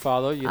artists that you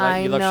follow. You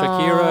love know.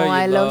 Shakira.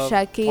 I love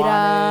Shakira.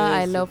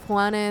 Juanes. I love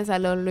Juanes. I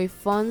love Luis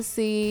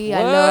Fonsi.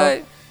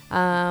 What?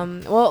 I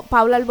love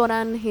Pablo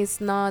Alborán. He's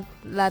not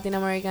Latin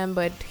American,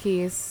 but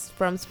he's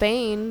from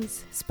Spain,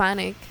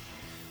 Hispanic.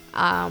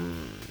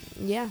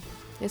 Yeah,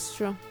 it's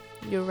true.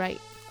 You're right.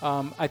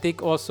 I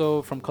think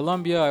also from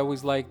Colombia, I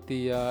always like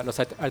the Los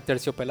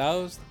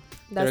Aterciopelados.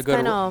 That's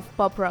kind of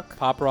pop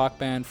rock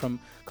band from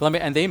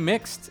Colombia, and they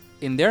mixed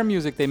in their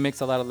music. They mixed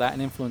a lot of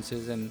Latin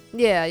influences, and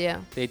yeah.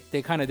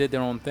 They kind of did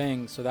their own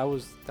thing. So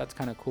that's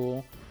kind of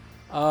cool.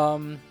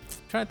 Trying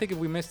to think if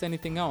we missed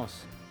anything else.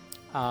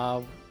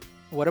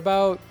 What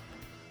about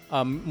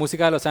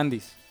Música de los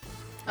Andes?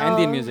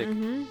 Andean music.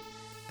 Mm-hmm.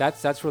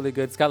 That's really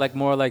good. It's got like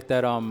more like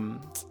that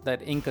that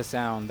Inca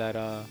sound, that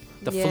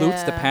the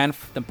flutes, the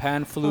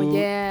pan flute.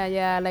 Oh,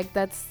 yeah, like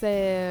that's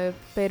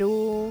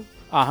Peru.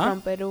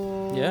 From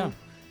Peru. Yeah.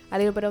 A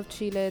little bit of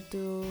Chile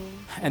too.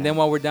 And then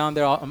while we're down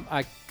there,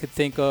 I could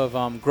think of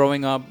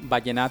growing up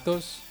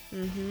vallenatos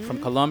from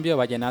Colombia.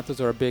 Vallenatos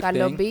are a big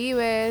Carlos thing.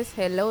 Vives.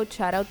 Hello,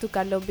 shout out to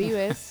Carlos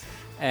Vives.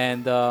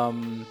 and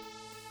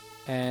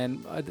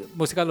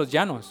Música de los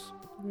Llanos.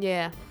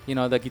 Yeah. You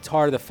know, the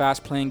guitar, the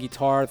fast playing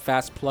guitar,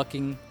 fast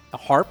plucking, a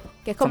harp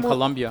from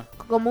Colombia.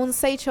 Como un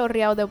seis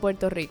chorreado de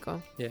Puerto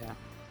Rico. Yeah.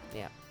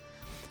 Yeah.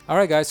 All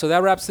right, guys. So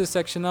that wraps this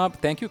section up.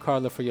 Thank you,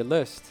 Carla, for your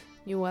list.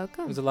 You're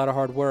welcome. It was a lot of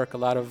hard work, a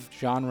lot of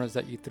genres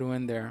that you threw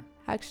in there.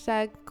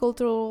 #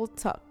 cultural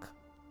talk.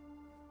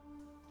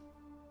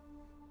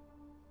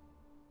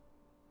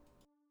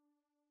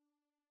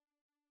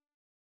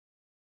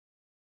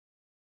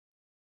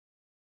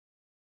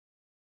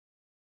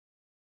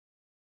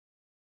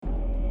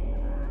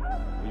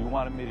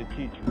 wanted me to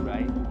teach you,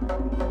 right?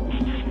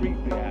 Street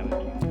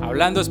reality.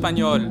 Hablando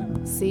español.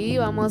 Sí,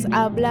 vamos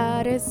a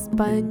hablar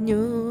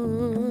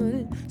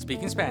español.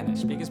 Speaking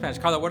Spanish. Speaking Spanish.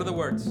 Carla, what are the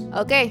words?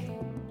 Ok,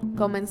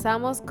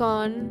 comenzamos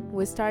con,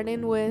 we're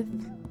starting with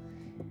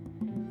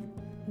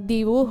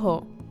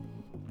dibujo.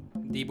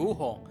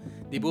 Dibujo.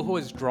 Dibujo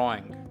is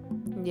drawing.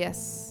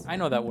 Yes. I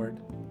know that word.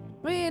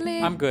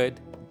 Really? I'm good.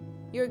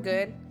 You're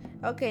good.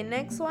 Okay,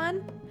 next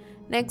one.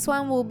 Next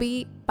one will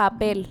be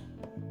papel.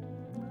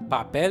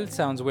 Papel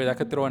sounds weird. I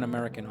could throw an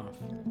American off.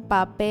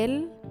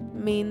 Papel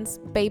means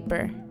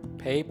paper.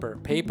 Paper.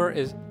 Paper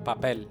is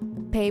papel.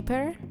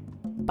 Paper,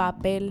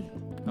 papel.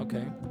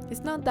 Okay. It's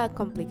not that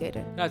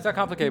complicated. No, it's not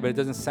complicated, but it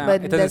doesn't sound.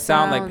 But It doesn't the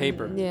sound like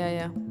paper.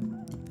 Yeah.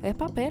 Es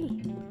papel.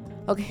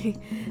 Okay.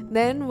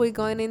 Then we're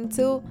going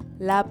into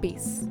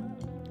lápiz.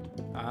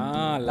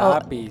 Ah,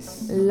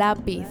 lápiz.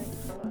 Lápiz.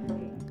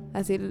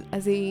 Así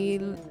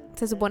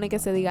se supone que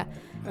se diga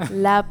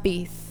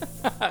lápiz.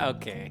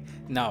 Okay.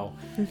 No.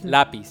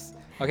 Lápiz.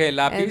 Okay,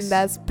 lápiz. And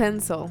that's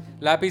pencil.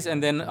 Lápiz,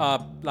 and then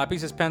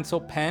lápiz is pencil.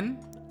 Pen,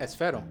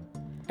 esfero.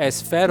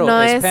 Esfero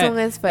No is es pen. un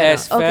esfero.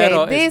 Esfero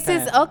Okay, is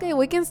this is pen. okay.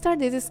 We can start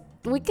this.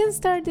 We can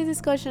start the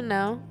discussion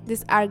now.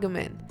 This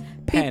argument.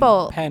 Pen,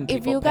 People, pen,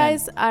 if people, you pen.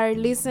 guys are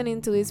listening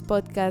to this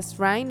podcast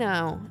right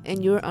now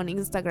and you're on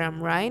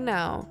Instagram right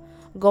now,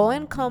 go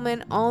and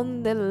comment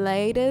on the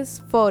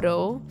latest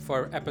photo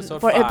For episode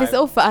for 5.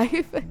 episode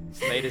 5.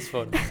 Latest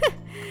photo.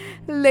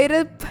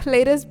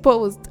 latest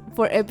post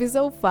for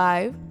episode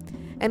 5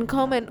 and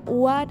comment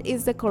what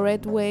is the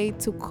correct way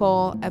to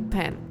call a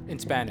pen In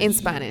Spanish. in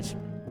Spanish.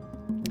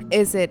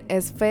 Is it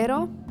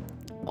esfero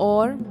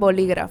or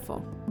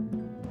bolígrafo?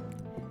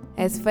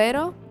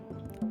 Esfero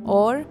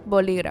or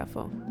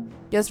bolígrafo?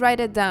 Just write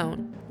it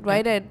down.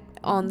 Write it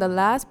on the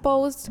last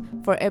post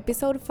for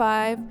episode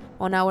 5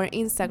 on our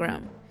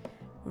Instagram.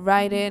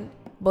 Write it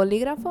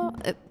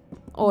bolígrafo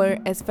or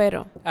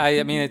esfero.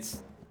 I mean,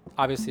 it's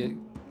obviously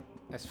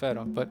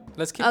esfero, but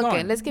let's keep Okay,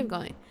 going. let's keep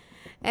going.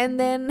 And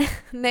then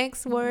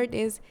next word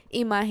is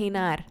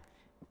imaginar.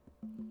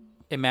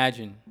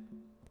 Imagine.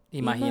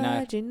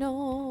 Imaginar. Imagine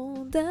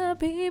all the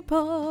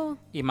people.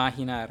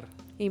 Imaginar.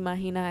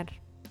 Imaginar.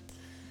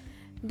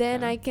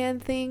 Then Okay. I can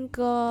think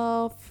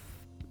of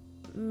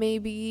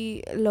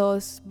maybe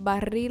los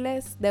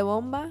barriles de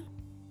bomba,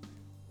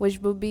 which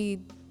would be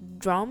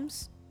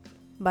drums.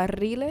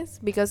 Barriles,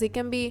 because it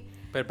can be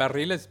But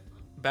barril is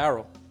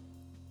barrel.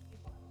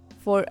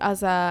 for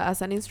as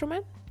an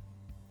instrument.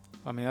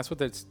 I mean, that's what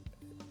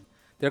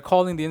they're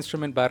calling the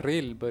instrument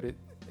barril, but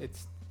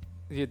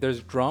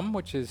there's drum,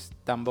 which is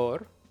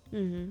tambor,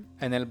 Mm-hmm.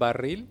 and el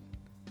barril.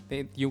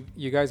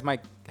 You guys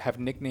might have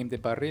nicknamed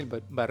it barril,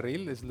 but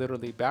barril is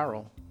literally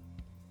barrel.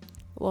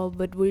 Well,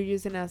 but we're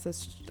using it as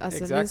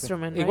an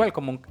instrument, right? Igual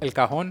como el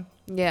cajón.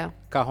 Yeah.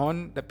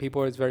 Cajon that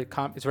people is very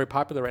it's very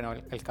popular right now.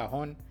 El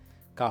cajon.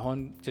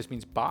 Cajon just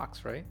means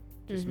box, right?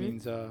 Just Mhm.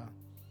 means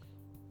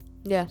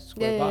Yeah.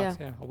 square box,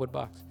 yeah, a wood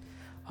box.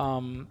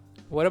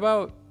 What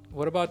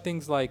about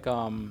things like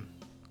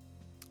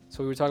so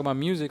we were talking about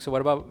music, so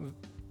what about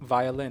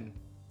violin?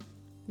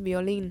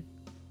 Violin.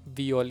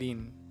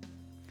 Violin.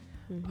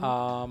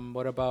 Mhm.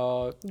 What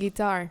about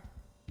Guitar.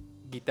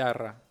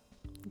 guitarra?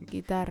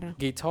 Guitarra.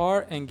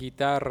 Guitar and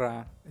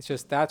guitarra. It's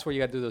just that's where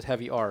you gotta do those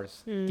heavy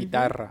R's. Mhm.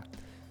 Guitarra.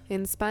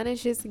 In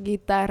Spanish is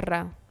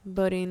guitarra,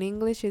 but in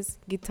English is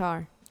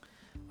guitar.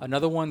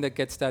 Another one that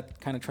gets that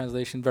kind of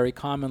translation very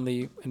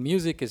commonly in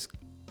music is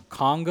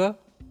conga.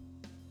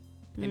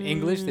 In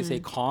English, they say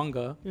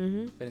conga,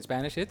 Mm-hmm. but in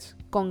Spanish, it's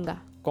Conga.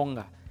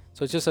 conga.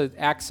 So it's just an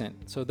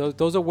accent. So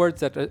those are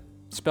words that are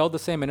spelled the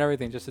same and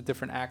everything, just a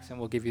different accent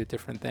will give you a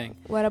different thing.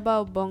 What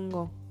about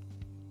bongo?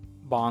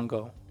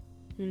 Bongo.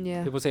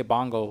 Yeah. People say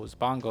bongos,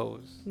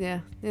 bongos, Yeah.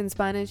 In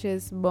Spanish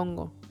is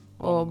bongo.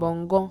 Or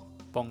bongo.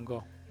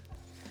 bongo.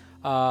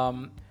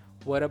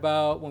 What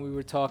about when we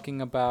were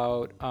talking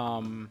about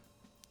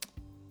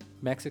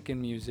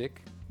Mexican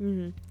music?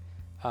 Mm-hmm.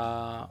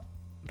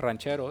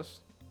 Rancheros.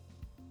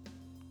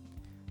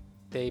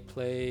 They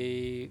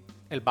play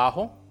el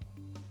bajo.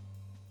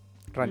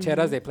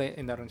 Rancheras, they play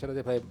in the rancheras.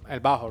 They play el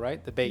bajo,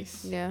 right? The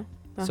bass. Yeah.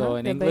 So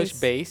in the English,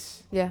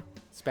 bass. Yeah.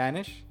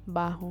 Spanish,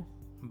 Bajo.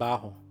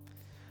 bajo.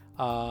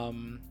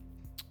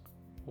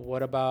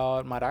 What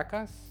about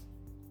maracas?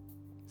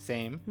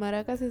 Same.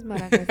 Maracas is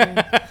maracas.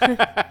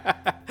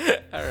 Yeah.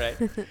 All right.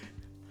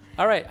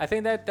 All right. I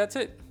think that's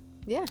it.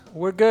 Yeah,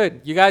 We're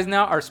good. You guys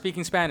now are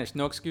speaking Spanish.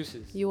 No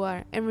excuses. you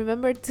are. And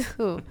remember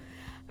to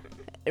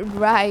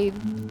write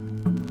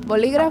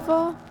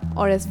bolígrafo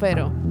or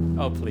esfero.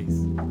 Oh,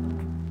 please.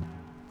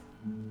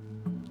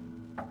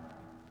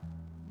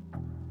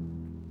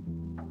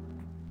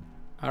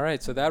 All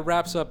right, so that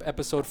wraps up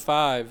episode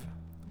 5.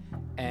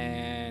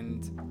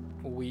 And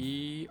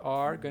we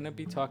are going to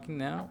be talking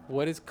now.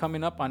 What is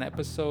coming up on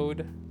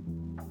episode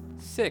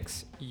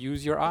 6?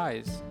 Use your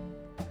eyes.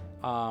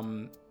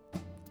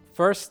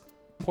 First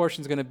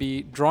portion is going to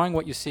be drawing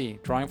what you see,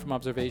 drawing from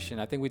observation.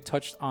 I think we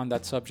touched on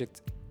that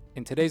subject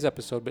in today's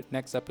episode, but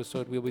next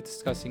episode we'll be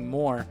discussing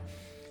more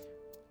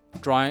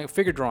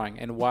figure drawing,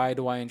 and why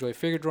do I enjoy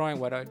figure drawing?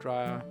 What I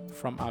draw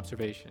from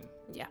observation.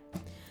 Yeah.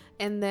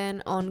 And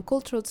then on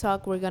Cultural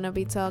Talk, we're going to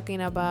be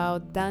talking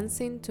about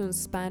dancing to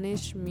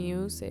Spanish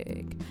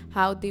music.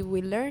 How did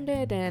we learn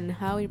it and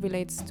how it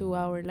relates to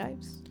our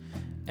lives?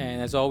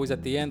 And as always,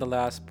 at the end, the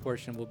last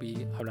portion will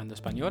be Hablando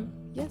Español.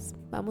 Yes,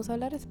 vamos a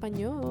hablar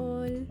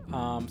español.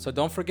 So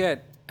don't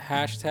forget,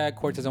 hashtag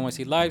Cortez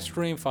NYC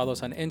livestream. Follow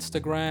us on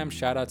Instagram.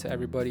 Shout out to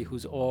everybody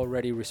who's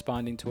already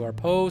responding to our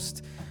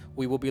post.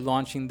 We will be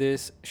launching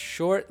this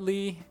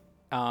shortly.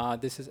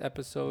 This is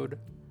episode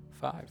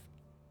 5.